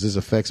about because this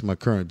affects my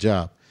current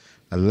job,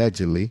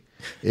 allegedly,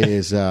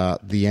 is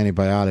the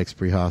antibiotics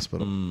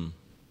pre-hospital.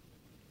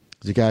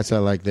 You guys are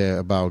like that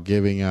about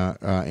giving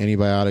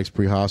antibiotics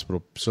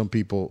pre-hospital. Some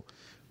people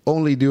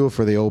only do it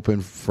for the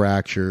open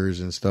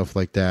fractures and stuff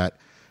like that.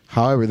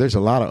 However, there's a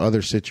lot of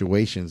other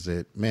situations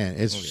that, man,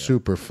 it's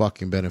super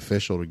fucking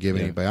beneficial to give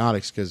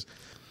antibiotics because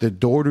the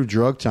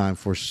door-to-drug time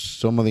for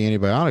some of the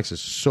antibiotics is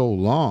so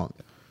long.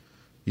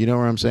 You know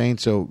what I'm saying?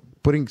 So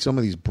putting some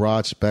of these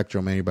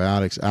broad-spectrum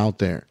antibiotics out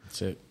there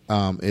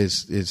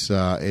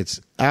it's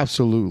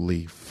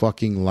absolutely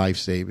fucking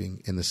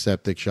life-saving in the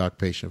septic shock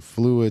patient.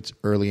 Fluids,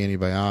 early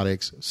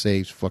antibiotics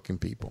saves fucking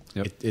people.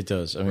 Yep. It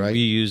does. I mean, we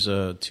use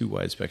two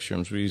wide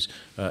spectrums. We use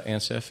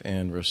Ancef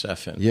and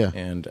Rocephin. Yeah.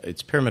 And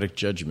it's paramedic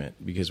judgment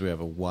because we have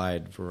a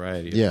wide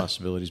variety of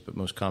possibilities, but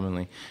most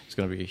commonly it's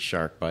going to be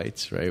shark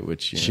bites, right?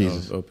 Which,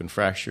 open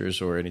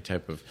fractures or any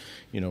type of,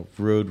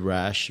 road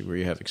rash where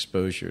you have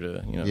exposure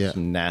to,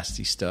 some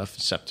nasty stuff,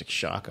 septic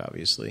shock,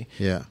 obviously.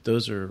 Yeah.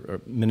 Those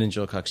are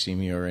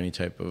meningococcemia or any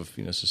type of,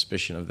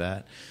 suspicion of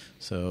that.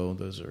 So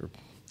those are...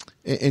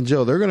 And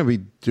Joe, they're going to be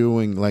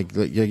doing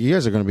you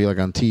guys are going to be like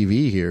on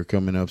TV here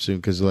coming up soon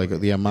because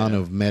the amount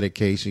of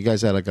medication. You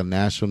guys had like a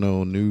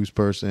national news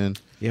person.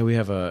 Yeah, we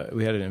had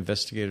an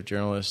investigative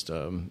journalist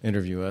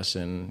interview us,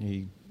 and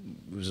he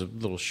was a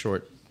little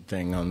short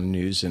thing on the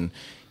news, and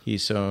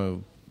he's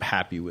so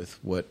happy with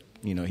what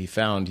he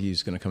found.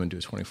 He's going to come and do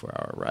a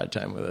 24-hour ride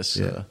time with us.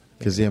 Yeah.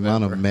 Because the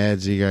amount of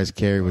meds you guys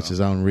carry, which is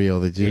unreal.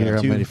 Did you hear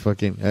how many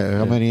fucking...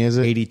 how many is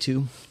it?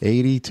 82.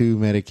 82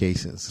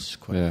 medications. It's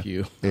quite a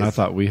few. I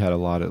thought we had a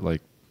lot at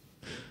like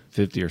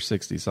 50 or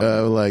 60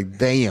 something. Like,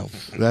 damn.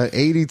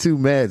 82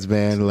 meds,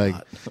 man. Like,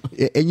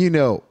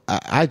 and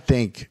I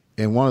think,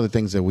 and one of the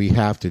things that we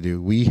have to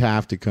do, we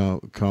have to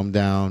come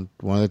down.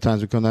 One of the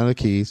times we come down to the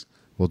Keys,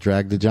 we'll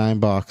drag the giant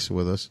box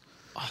with us.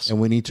 Awesome.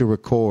 And we need to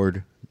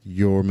record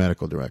your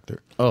medical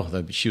director.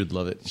 Oh, she would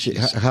love it.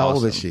 How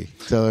old is she?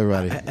 Tell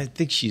everybody. I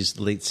think she's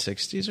late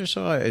 60s or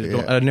so.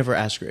 I never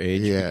ask her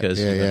age because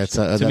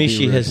to me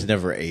she has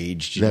never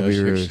aged. That'd be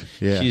rude.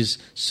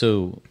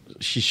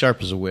 She's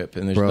sharp as a whip,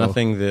 and there's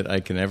nothing that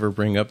I can ever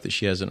bring up that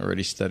she hasn't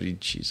already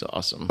studied. She's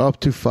awesome. Up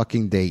to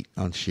fucking date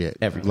on shit.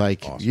 Everything.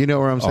 Like, awesome. You know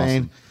what I'm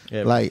saying?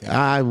 Yeah, like,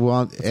 I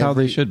want... That's how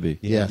they should be.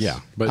 Yes. Yeah.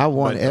 I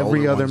want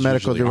every other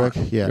medical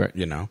director. Yeah.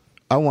 You know?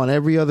 I want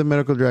every other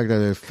medical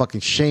director to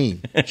fucking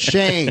shame.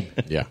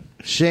 Yeah.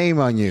 Shame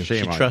on you.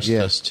 Shame She on trusts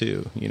Yeah. us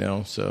too,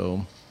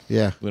 so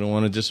Yeah. we don't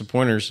want to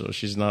disappoint her. So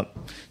she doesn't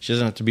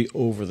have to be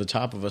over the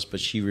top of us, but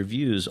she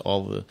reviews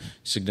all the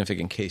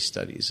significant case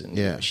studies, and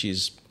Yeah.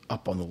 she's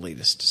up on the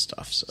latest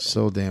stuff.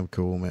 So damn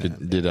cool, man.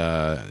 Did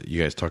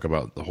you guys talk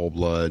about the whole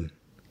blood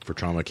for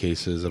trauma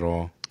cases at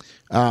all?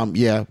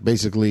 Yeah,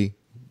 basically,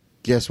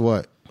 guess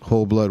what?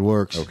 Whole blood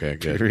works. Okay,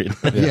 good. Period.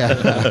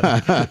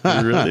 Yeah.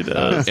 It really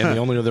does. And the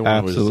only other one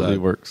Absolutely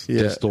was works.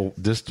 Yeah.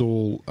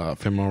 distal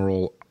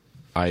femoral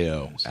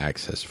IO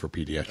access for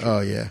pediatrics.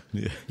 Oh yeah.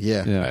 Yeah.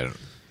 Yeah. I don't.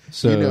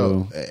 So You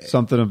know,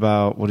 something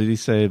about, what did he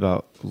say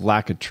about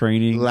lack of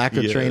training? Lack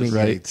of Yes. training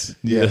Right. rates.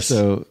 Yes.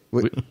 So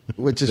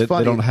Which is they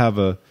funny. don't have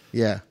a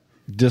Yeah.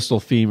 distal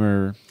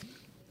femur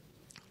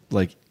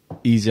like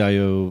easy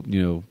IO,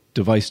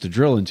 device to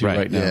drill into Right,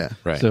 right now. yeah,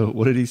 right. So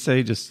what did he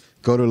say? Just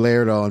Go to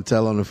Laerdal and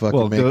tell them to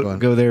fucking make one.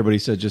 go there, but he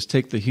said just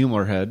take the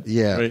humeral head,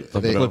 Yeah. Right.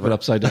 They- flip it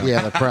upside down.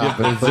 Yeah, the prop.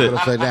 Flip it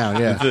upside down.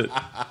 Yeah. That's it.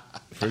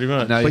 Pretty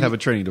much. Now you But have you- a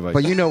training device.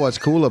 But you know what's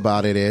cool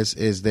about it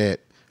is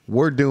that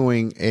we're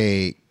doing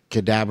a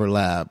cadaver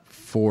lab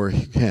for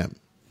him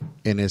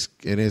in his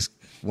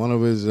one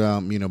of his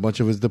bunch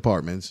of his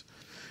departments.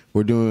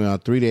 We're doing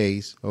 3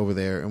 days over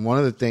there, and one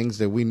of the things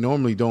that we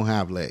normally don't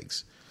have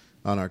legs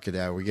on our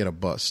cadaver, we get a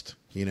bust.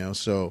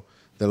 So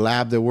the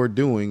lab that we're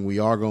doing, we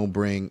are going to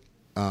bring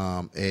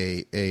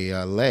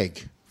a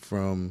leg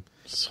from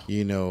the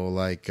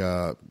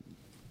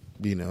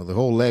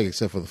whole leg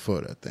except for the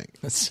foot, I think.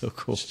 That's so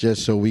cool.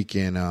 Just so we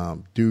can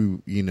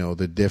do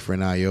the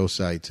different IO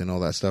sites and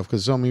all that stuff,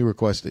 because somebody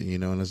requested,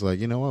 and it's like,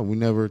 you know what, we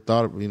never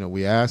thought of,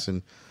 we asked,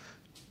 and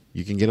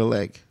you can get a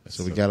leg.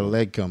 So we got a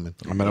leg coming.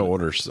 I'm gonna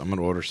order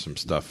some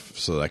stuff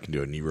so that I can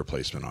do a knee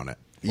replacement on it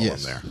while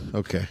Yes. I'm there.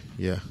 Okay.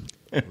 Yeah.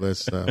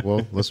 Let's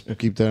let's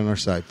keep that in our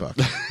side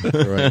pocket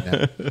right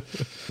now.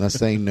 Not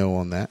saying no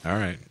on that. All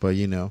right. But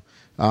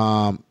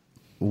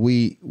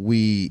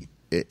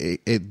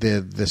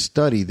the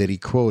study that he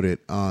quoted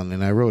on,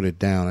 and I wrote it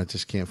down. I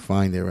just can't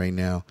find it right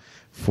now,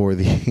 for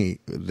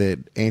the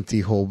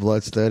anti-whole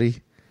blood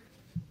study.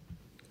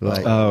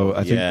 Like,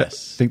 I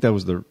Yes. think that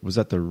was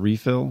that the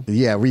refill?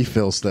 yeah,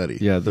 refill study.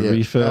 Yeah, the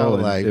refill. Oh,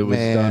 and like, it was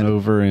man. done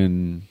over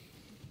in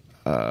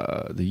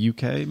the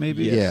UK,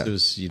 maybe. Yes, Yeah. it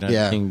was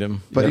United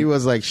Kingdom. But he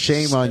was like,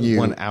 "Shame on you."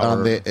 1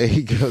 hour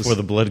he goes, before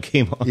the blood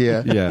came on.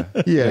 yeah, Yeah,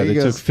 Yeah, he They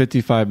goes- took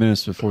 55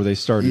 minutes before they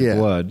started Yeah.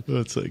 blood.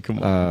 That's like, come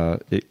on.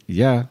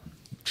 Yeah.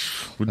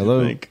 What do Hello.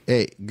 you think?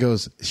 Hey,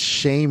 goes,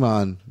 shame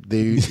on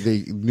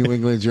the New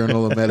England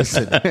Journal of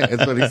Medicine.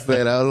 That's what he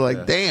said. I was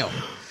like, damn.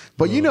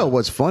 But you know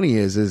what's funny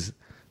is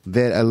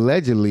that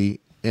allegedly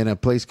in a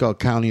place called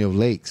County of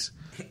Lakes,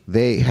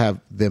 they have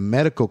the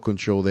medical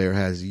control there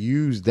has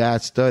used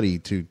that study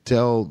to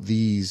tell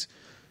these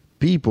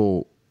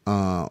people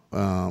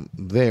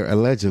there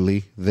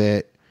allegedly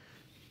that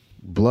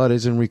blood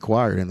isn't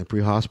required in the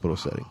pre-hospital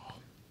setting.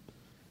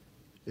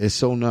 It's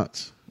so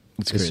nuts.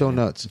 It's so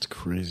nuts. It's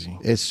crazy.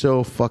 It's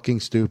so fucking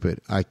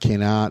stupid. I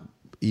cannot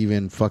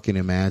even fucking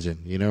imagine.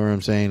 You know what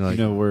I'm saying? Like,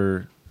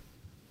 We're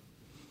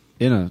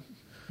in a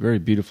very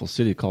beautiful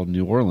city called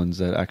New Orleans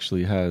that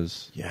actually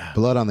has Yeah.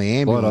 blood on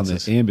the blood on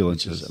ambulances. the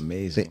ambulances. Which is The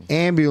amazing.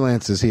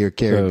 ambulances here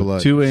carry So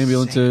blood. 2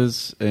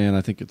 ambulances, and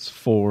I think it's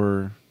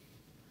 4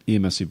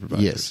 EMS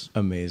supervisors. Yes.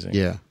 Amazing.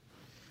 Yeah.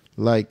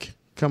 Like,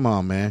 come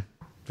on, man.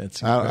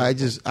 That's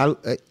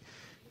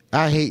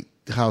I hate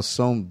how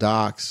some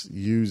docs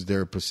use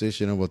their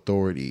position of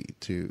authority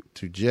to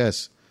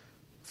just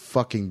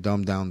fucking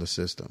dumb down the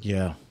system.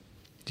 Yeah.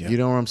 You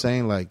know what I'm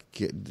saying? Like,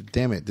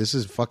 damn it, this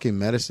is fucking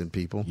medicine,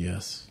 people.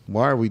 Yes.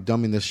 Why are we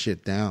dumbing this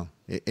shit down?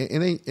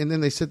 And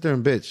then they sit there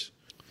and bitch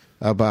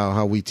about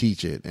how we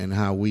teach it and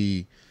how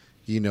we,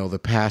 the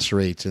pass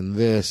rates and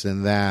this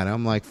and that.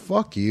 I'm like,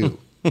 fuck you.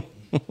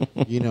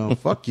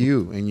 Fuck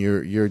you and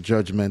your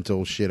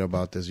judgmental shit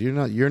about this.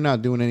 You're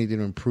not doing anything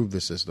to improve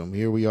the system.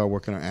 Here we are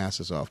working our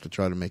asses off to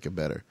try to make it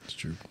better. It's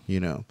true.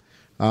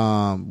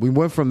 We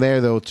went from there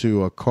though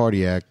to a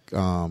cardiac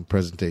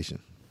presentation.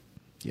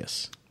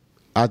 Yes.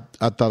 I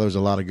thought there was a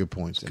lot of good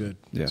points. Good.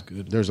 Yeah. It's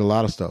good. There's a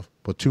lot of stuff,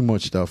 but too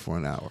much stuff for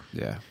an hour.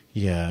 Yeah.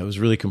 Yeah, it was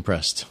really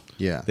compressed.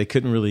 Yeah. They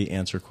couldn't really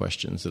answer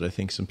questions that I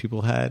think some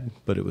people had,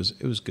 but it was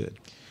good.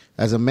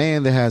 As a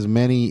man that has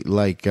many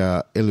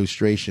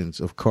illustrations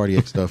of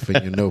cardiac stuff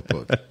in your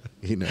notebook,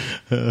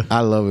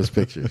 I love his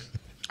pictures.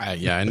 I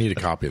need a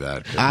copy of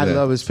that. I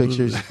love his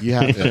pictures. You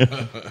have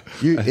to.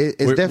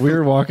 It's We definitely.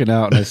 were walking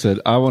out, and I said,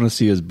 "I want to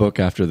see his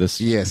book after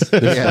this." Yes.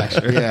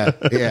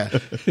 Yeah.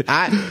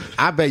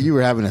 I bet you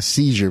were having a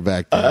seizure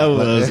back then. I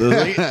was. He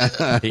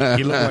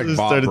looked like Bob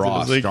started to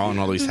Ross like- drawing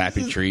all these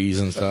happy trees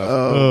and stuff.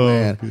 Oh,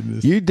 man,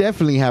 goodness. you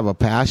definitely have a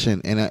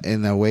passion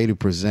and a way to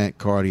present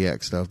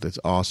cardiac stuff that's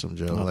awesome,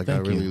 Joe. I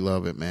thank really you.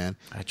 love it, man.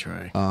 I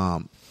try.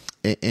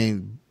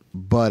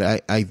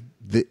 But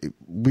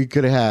we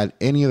could have had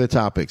any of the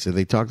topics that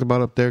they talked about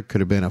up there. Could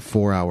have been a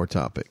 4-hour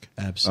topic.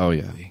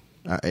 Absolutely.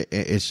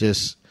 It's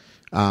just,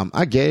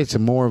 I get it. It's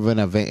more of an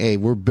event. Hey,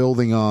 we're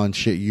building on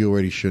shit you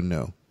already should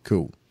know.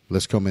 Cool.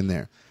 Let's come in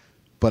there.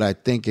 but I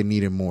think it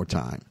needed more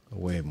time.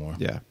 Way more.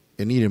 Yeah.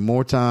 It needed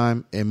more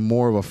time and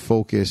more of a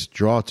focused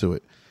draw to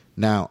it.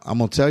 Now, I'm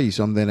going to tell you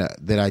something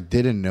that I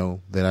didn't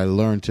know that I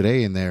learned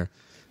today in there,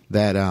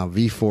 that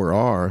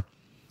V4R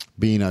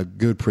being a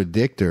good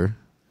predictor.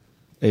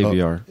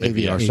 AVR.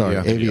 AVR,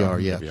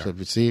 yeah. AVR. So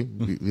you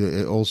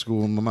see, old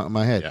school in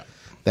my head. Yeah.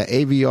 That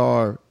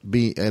AVR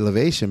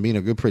elevation being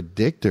a good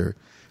predictor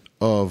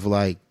of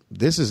like,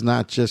 this is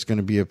not just going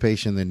to be a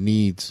patient that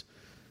needs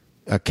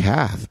a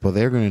cath, but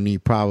they're going to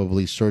need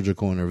probably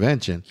surgical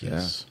intervention.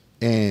 Yes.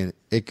 And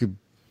it could,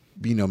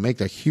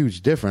 make a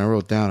huge difference. I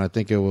wrote down, I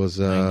think it was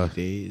 90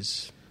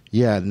 days.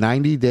 Yeah,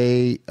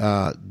 90-day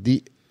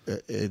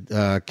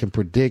can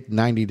predict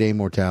 90-day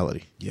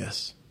mortality.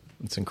 Yes.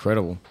 It's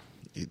incredible.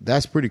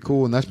 That's pretty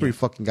cool, and that's pretty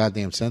fucking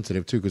goddamn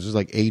sensitive too, because it's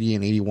like 80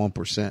 and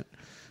 81%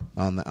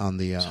 on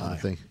the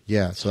thing.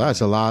 Yeah, so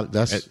that's a lot.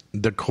 That's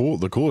the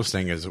coolest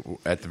thing is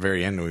at the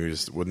very end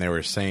when they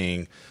were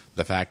saying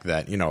the fact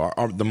that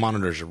the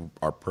monitors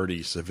are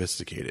pretty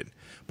sophisticated,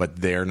 but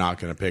they're not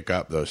going to pick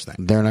up those things.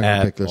 They're not going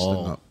to pick this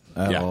all. thing up.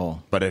 At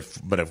all. But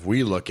if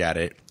we look at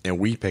it and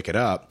we pick it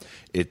up,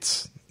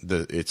 it's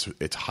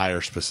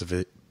higher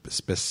specific.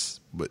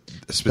 Specificity.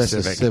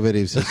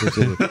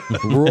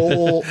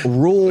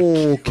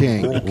 Roll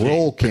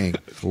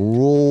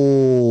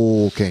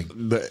king.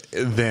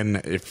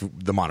 Then if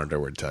the monitor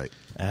were tight.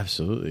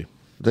 Absolutely.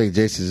 I think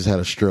Jason just had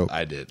a stroke.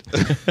 I did.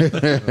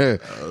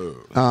 The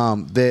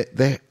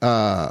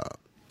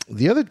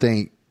other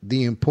thing,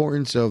 the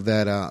importance of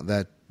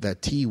that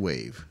T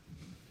wave.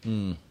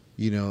 Did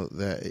you know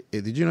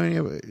any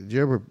of it? Did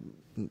you ever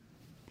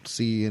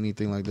see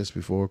anything like this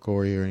before,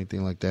 Corey, or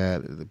anything like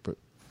that?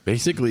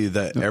 Basically,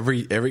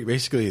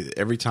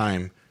 every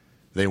time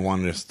they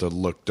wanted us to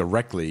look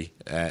directly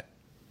at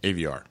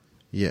AVR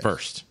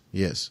first,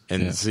 yes,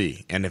 and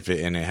see, and if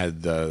it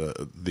had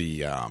the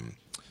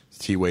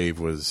T wave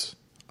was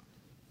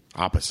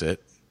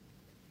opposite.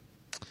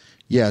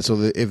 Yeah,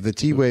 so if the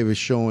T wave is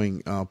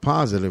showing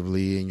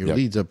positively and your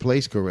leads are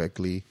placed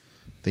correctly,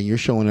 then you're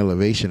showing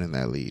elevation in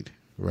that lead,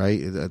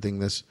 right? I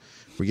think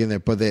we're getting there.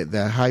 But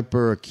that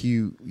hyper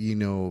acute,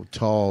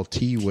 tall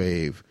T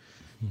wave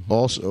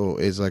also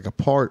is like a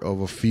part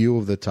of a few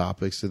of the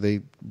topics that they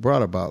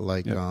brought about,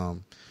 like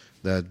and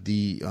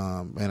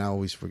I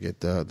always forget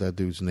that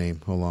dude's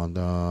name. Hold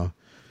on,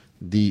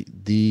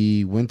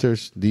 D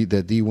Winters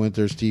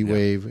T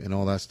wave and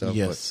all that stuff.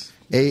 Yes.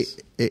 But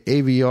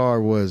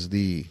AVR was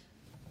the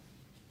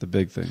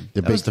big thing.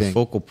 The That big was the thing.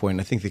 focal point.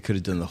 I think they could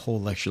have done the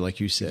whole lecture, like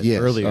you said Yes.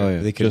 earlier. Oh,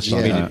 yeah. They could have Just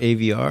on treated that.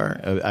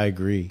 AVR. I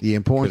agree. The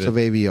importance of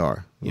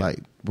AVR, Yeah. like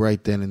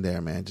right then and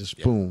there, man.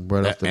 Just boom,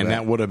 right off the And bat.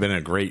 that would have been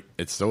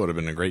it still would have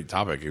been a great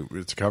topic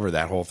to cover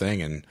that whole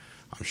thing, and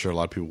I'm sure a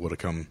lot of people would have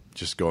come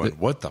just going,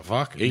 "What the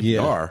fuck,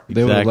 AVR?"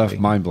 They would have Exactly. left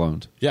mind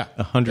blown. Yeah,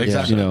 100%.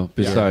 exactly.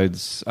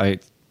 Besides, I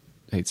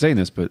hate saying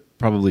this, but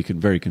probably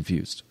very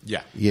confused.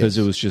 Yeah, Yes. Because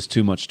it was just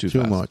too much too Too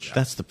fast. much.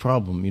 That's the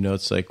problem.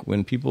 It's like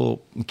when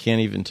people can't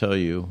even tell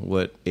you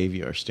what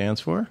AVR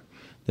stands for,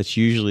 that's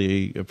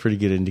usually a pretty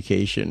good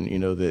indication,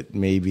 that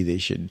maybe they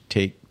should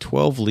take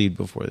 12 lead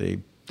before they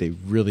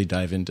really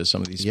dive into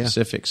some of these Yeah.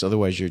 specifics.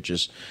 Otherwise, you're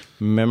just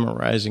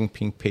memorizing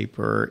pink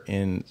paper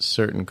in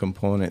certain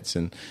components.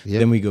 And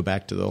then we go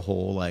back to the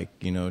whole,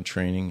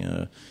 training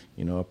a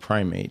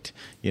primate,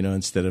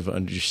 instead of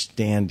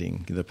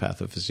understanding the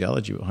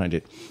pathophysiology behind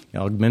it.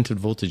 Augmented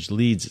voltage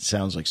leads, it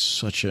sounds like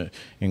such an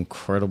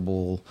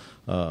incredible,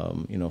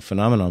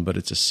 phenomenon, but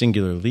it's a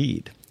singular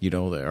lead.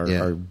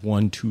 Our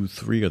 1, 2,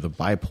 3 are the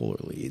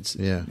bipolar leads.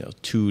 Yeah.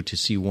 2 to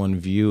see one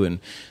view, and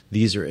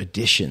these are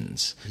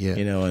additions. Yeah.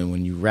 And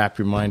when you wrap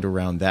your mind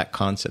around that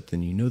concept,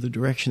 and the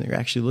direction that you're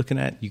actually looking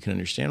at, you can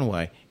understand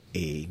why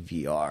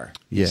AVR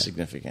is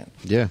significant.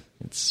 Yeah.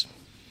 It's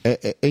And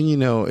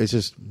it's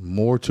just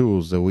more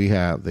tools that we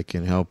have that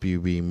can help you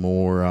be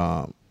more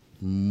on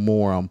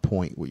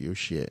point with your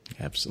shit.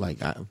 Absolutely.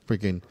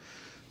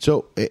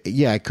 So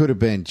it could have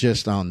been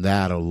just on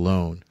that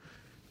alone.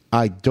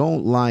 I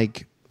don't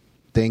like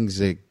things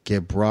that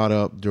get brought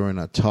up during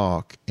a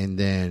talk and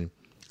then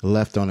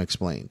left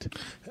unexplained.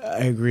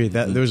 I agree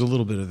that there was a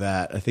little bit of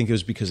that. I think it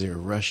was because they were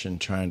rushing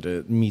trying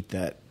to meet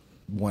that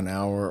 1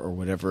 hour or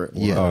whatever it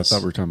was. Yeah. Oh, I thought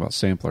we were talking about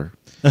sampler.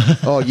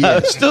 Oh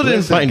yeah, Still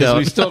didn't find out.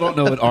 We still don't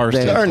know what R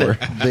stands for.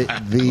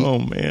 Oh,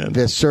 man.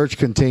 the search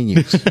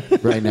continues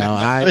right now.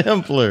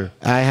 Sampler.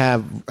 I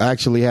have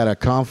actually had a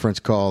conference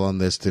call on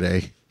this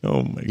today.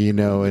 Oh my!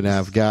 And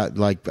I've got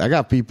I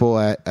got people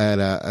at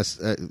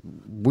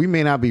we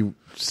may not be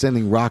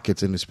sending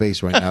rockets into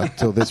space right now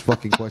until this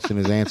fucking question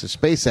is answered.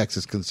 SpaceX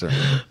is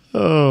concerned.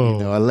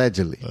 Oh,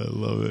 Allegedly. I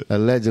love it.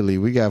 Allegedly,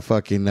 we got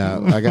fucking.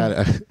 I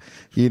got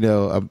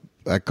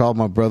I called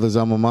my brother's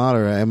alma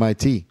mater at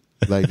MIT.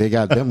 Like they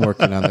got them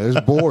working on it.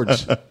 There's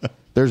boards.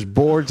 There's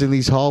boards in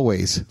these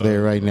hallways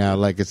there right now.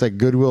 Like it's like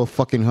Goodwill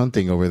fucking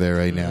hunting over there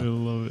right now. I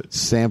love it.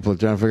 Sampler,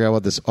 trying to figure out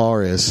what this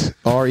R is.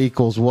 R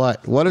equals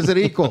what? What does it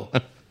equal?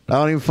 I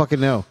don't even fucking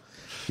know.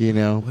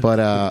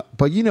 But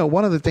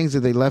one of the things that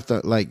they left,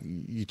 like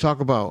you talk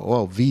about,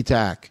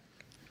 VTAC.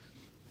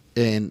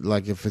 And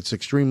like if it's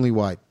extremely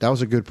wide, that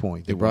was a good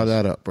point. They brought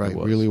that up, right?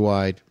 Really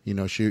wide,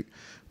 shoot.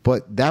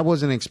 But that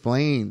wasn't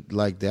explained,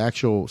 like the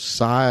actual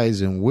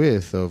size and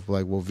width of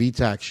like, well,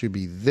 VTAC should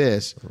be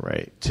this,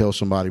 Right. Till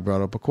somebody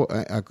brought up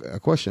a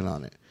question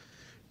on it.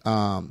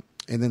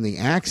 And then the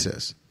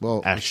access.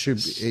 Well,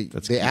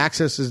 the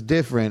access is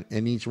different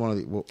in each one of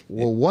the.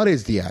 Well, what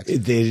is the access?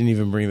 They didn't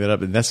even bring that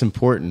up, and that's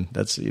important.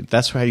 That's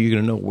how you're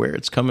going to know where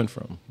it's coming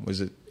from.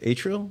 Was it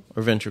atrial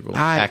or ventricle?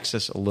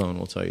 Access alone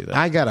will tell you that.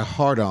 I got a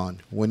hard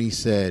on when he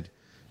said,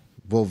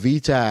 well,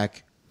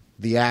 VTAC,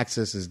 the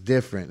access is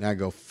different. And I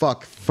go,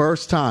 fuck,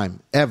 first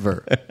time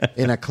ever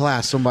in a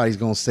class somebody's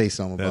going to say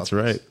something about That's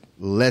right. This.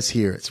 Let's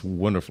hear it. It's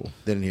wonderful.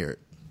 Didn't hear it.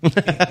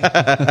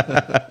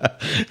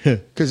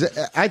 Because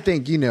I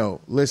think,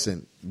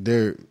 listen,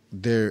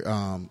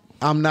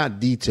 I'm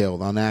not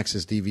detailed on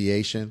axis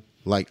deviation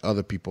like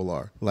other people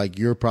are, like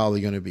you're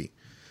probably going to be.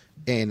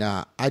 And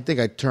I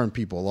think I turn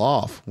people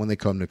off when they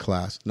come to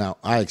class. Now,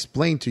 I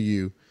explain to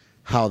you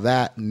how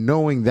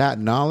knowing that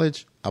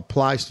knowledge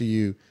applies to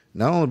you,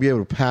 not only be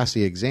able to pass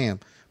the exam,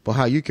 but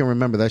how you can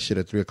remember that shit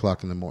at 3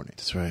 o'clock in the morning.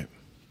 That's right.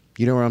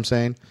 You know what I'm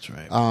saying? That's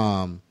right.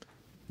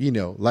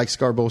 Like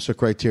Scarbosa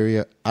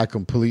criteria, I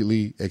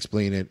completely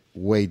explain it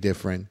way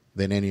different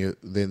than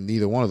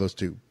either one of those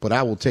two. But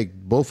I will take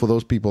both of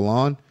those people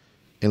on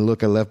and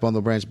look at left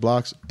bundle branch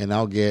blocks, and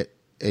I'll get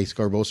a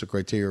Scarbosa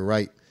criteria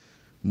right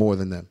more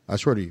than them. I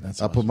swear to you.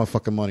 I'll put my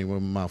fucking money where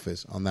my mouth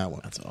is on that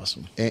one. That's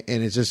awesome. And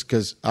it's just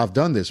because I've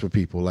done this with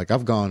people. Like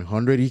I've gone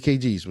 100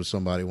 EKGs with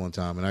somebody one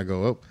time, and I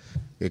go,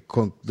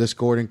 this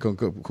Gordon,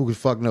 who the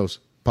fuck knows?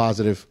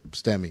 Positive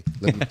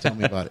STEMI. Tell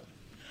me about it.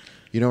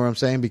 You know what I'm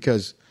saying?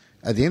 Because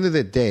at the end of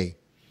the day,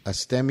 a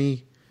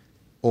STEMI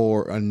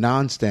or a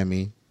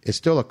non-STEMI is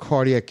still a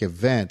cardiac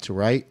event,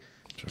 right?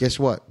 Guess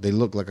what? They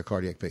look like a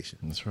cardiac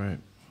patient. That's right.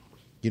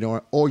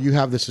 Or you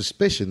have the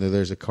suspicion that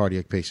there's a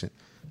cardiac patient.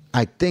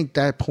 I think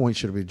that point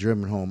should be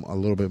driven home a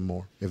little bit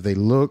more. If they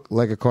look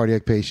like a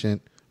cardiac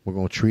patient, we're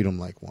going to treat them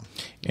like one.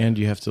 And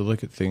you have to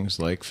look at things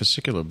like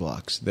fascicular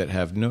blocks that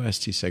have no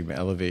ST segment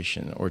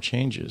elevation or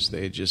changes.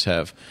 They just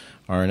have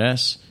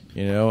RNS,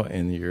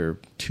 and your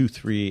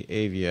 2-3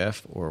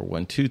 AVF or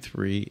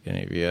 1-2-3 in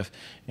AVF,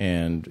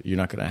 and you're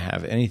not going to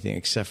have anything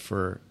except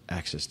for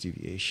axis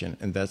deviation,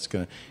 and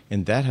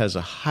that has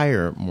a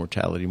higher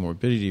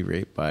morbidity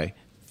rate by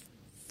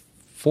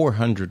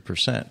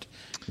 400%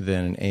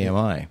 than an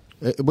AMI.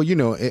 But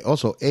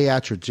also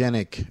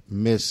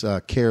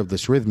iatrogenic care of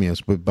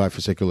dysrhythmias with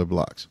bifascicular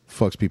blocks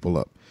fucks people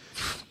up.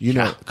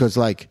 Because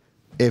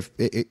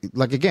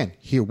again,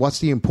 here, what's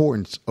the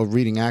importance of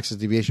reading axis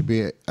deviation,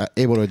 being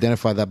able to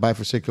identify that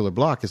bifascicular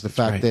block is the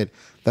fact that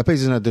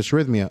patient's in a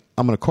dysrhythmia,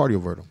 I'm going to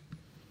cardiovert them.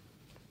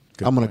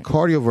 I'm going to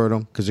cardiovert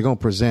them because they're going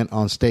to present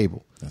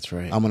unstable. That's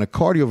right. I'm going to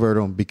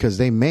cardiovert them because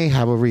they may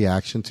have a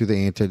reaction to the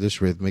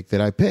antidysrhythmic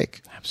that I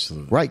pick.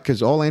 Absolutely. Right,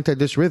 because all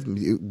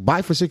antidysrhythmic,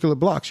 bifascicular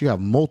blocks, you have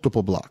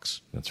multiple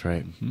blocks. That's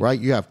right. Mm-hmm. Right?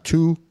 You have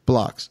 2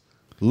 blocks.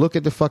 Look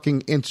at the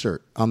fucking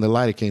insert on the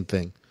lidocaine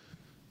thing.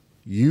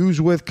 Use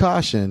with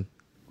caution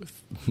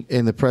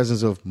in the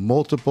presence of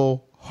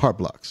multiple heart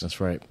blocks. That's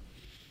right.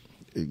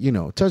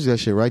 It tells you that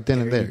shit right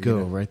then and there. You go,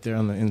 right there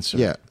on the insert.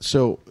 Yeah.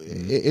 So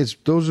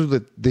those are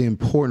the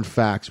important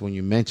facts when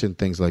you mention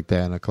things like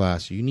that in a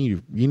class. You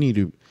need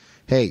to,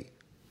 hey,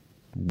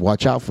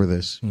 watch out for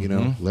this.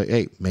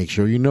 Hey, make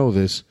sure you know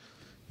this.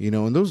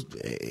 And those,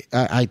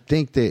 I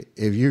think that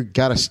if you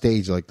got a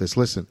stage like this,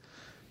 listen,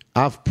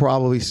 I've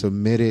probably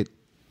submitted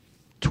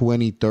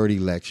 20, 30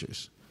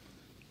 lectures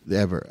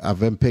ever.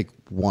 I've been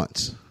picked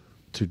once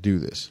to do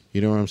this.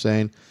 You know what I'm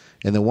saying?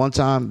 And the one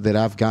time that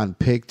I've gotten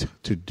picked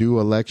to do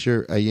a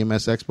lecture at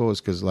EMS Expo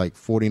is because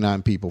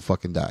 49 people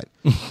fucking died.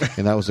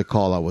 And that was the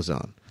call I was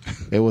on.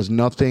 It was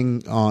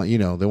nothing, they want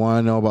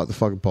to know about the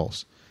fucking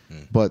pulse.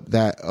 But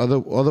that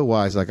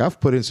otherwise,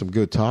 I've put in some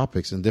good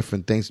topics and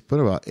different things to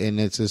put about. And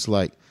it's just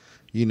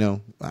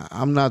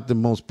I'm not the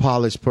most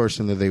polished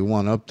person that they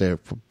want up there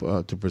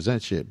to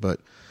present shit. But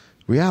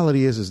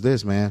reality is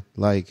this, man.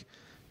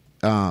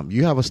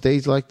 You have a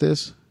stage like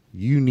this,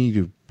 you need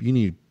to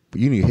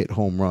hit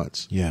home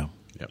runs. Yeah.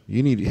 Yep.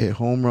 You need to hit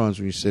home runs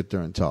when you sit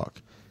there and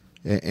talk.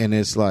 And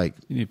it's you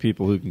need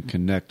people who can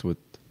connect with.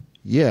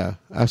 Yeah,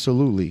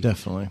 absolutely.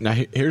 Definitely. Now,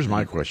 here's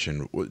my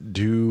question.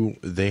 Do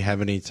they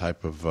have any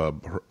type of a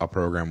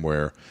program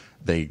where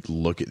they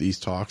look at these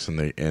talks and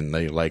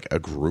they like a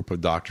group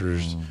of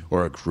doctors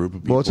or a group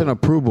of people? Well, it's an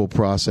approval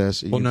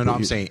process. Well,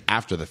 I'm saying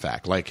after the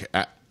fact.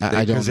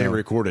 Because they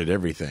recorded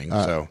everything.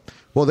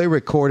 Well, they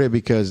record it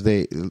because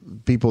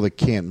people that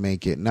can't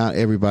make it, not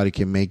everybody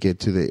can make it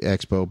to the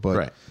expo,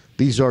 but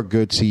these are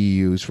good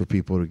CEUs for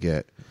people to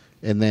get.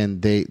 And then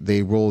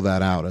they roll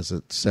that out as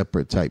a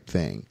separate type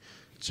thing.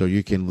 So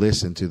you can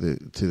listen to the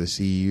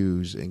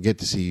CEUs and get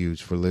the CEUs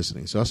for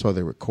listening. So that's why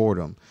they record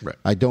them. Right.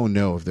 I don't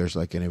know if there's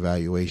an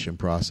evaluation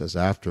process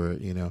after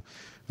it,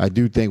 I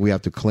do think we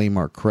have to claim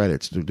our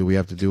credits. Do we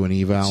have to do an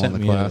eval in the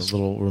class? A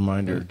little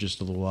reminder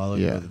just a little while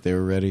ago that they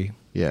were ready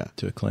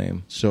to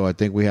claim. So I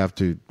think we have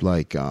to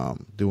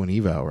do an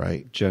eval,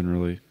 right?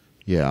 Generally.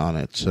 on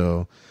it.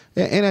 So,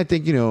 and I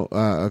think,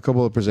 a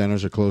couple of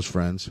presenters are close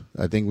friends.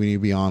 I think we need to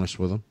be honest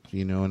with them,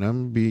 and I'm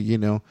going to be,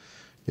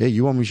 hey,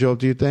 you want me to show up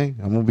to your thing?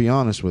 I'm going to be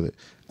honest with it.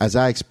 As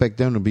I expect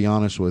them to be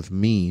honest with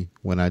me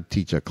when I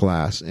teach a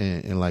class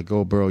and like,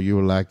 oh, bro, you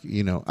were like,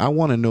 I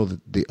want to know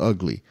the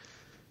ugly.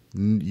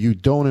 You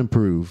don't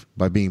improve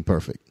by being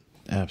perfect.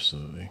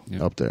 Absolutely.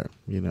 Up there,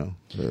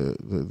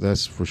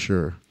 that's for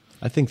sure.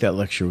 I think that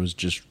lecture was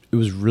it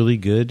was really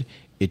good.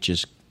 It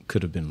just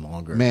could have been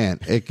longer. Man,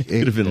 it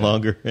could have been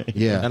longer.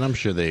 Yeah. And I'm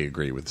sure they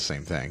agree with the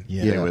same thing.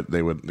 Yeah.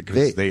 They would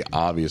because they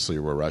obviously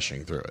were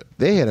rushing through it.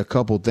 They had a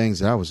couple things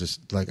that I was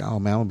just like, oh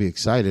man, I'll be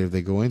excited if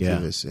they go into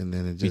this, and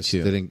then it just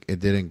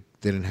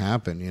didn't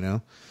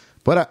happen,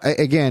 But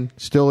again,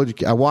 still,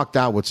 I walked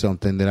out with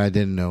something that I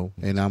didn't know,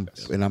 and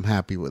I'm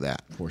happy with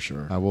that. For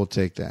sure. I will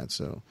take that.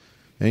 So,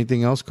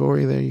 anything else,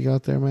 Corey, that you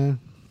got there, man?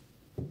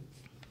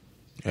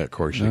 Yeah,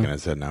 Corey's shaking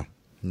his head now.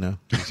 No,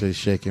 he's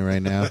shaking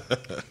right now.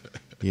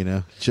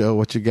 Joe,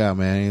 what you got,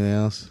 man? Anything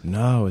else?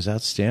 No, it was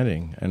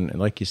outstanding. And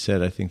like you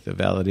said, I think the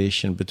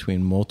validation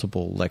between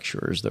multiple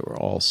lecturers that were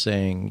all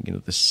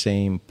saying, the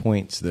same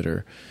points that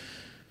are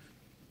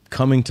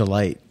coming to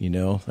light,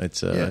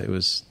 it's it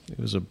was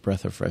a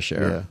breath of fresh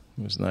air. Yeah.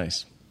 It was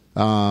nice.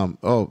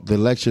 The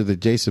lecture that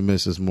Jason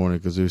missed this morning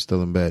because he was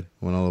still in bed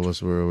when all of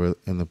us were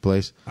in the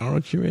place. I don't know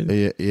what you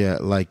mean. Yeah,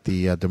 like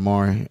the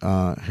DeMar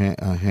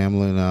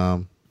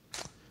Hamlin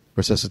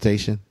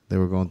resuscitation. They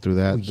were going through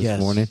that this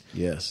morning.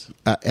 Yes.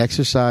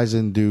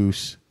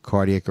 Exercise-induced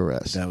cardiac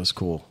arrest. That was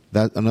cool.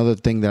 That another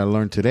thing that I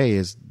learned today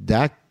is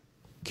that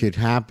could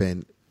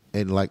happen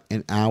in like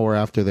an hour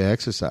after the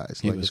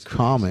exercise. Like it's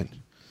common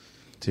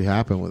to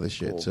happen with this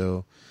shit. Cool.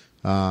 So,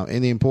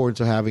 and the importance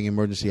of having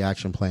emergency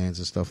action plans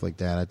and stuff like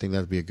that. I think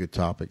that'd be a good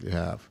topic to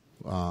have.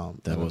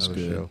 That was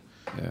good. Show.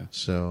 Yeah.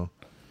 So,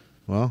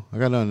 well, I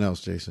got nothing else,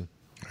 Jason.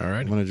 All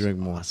right. I'm gonna drink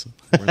more. Awesome.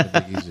 We're in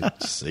the Big Easy.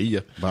 See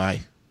ya.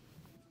 Bye.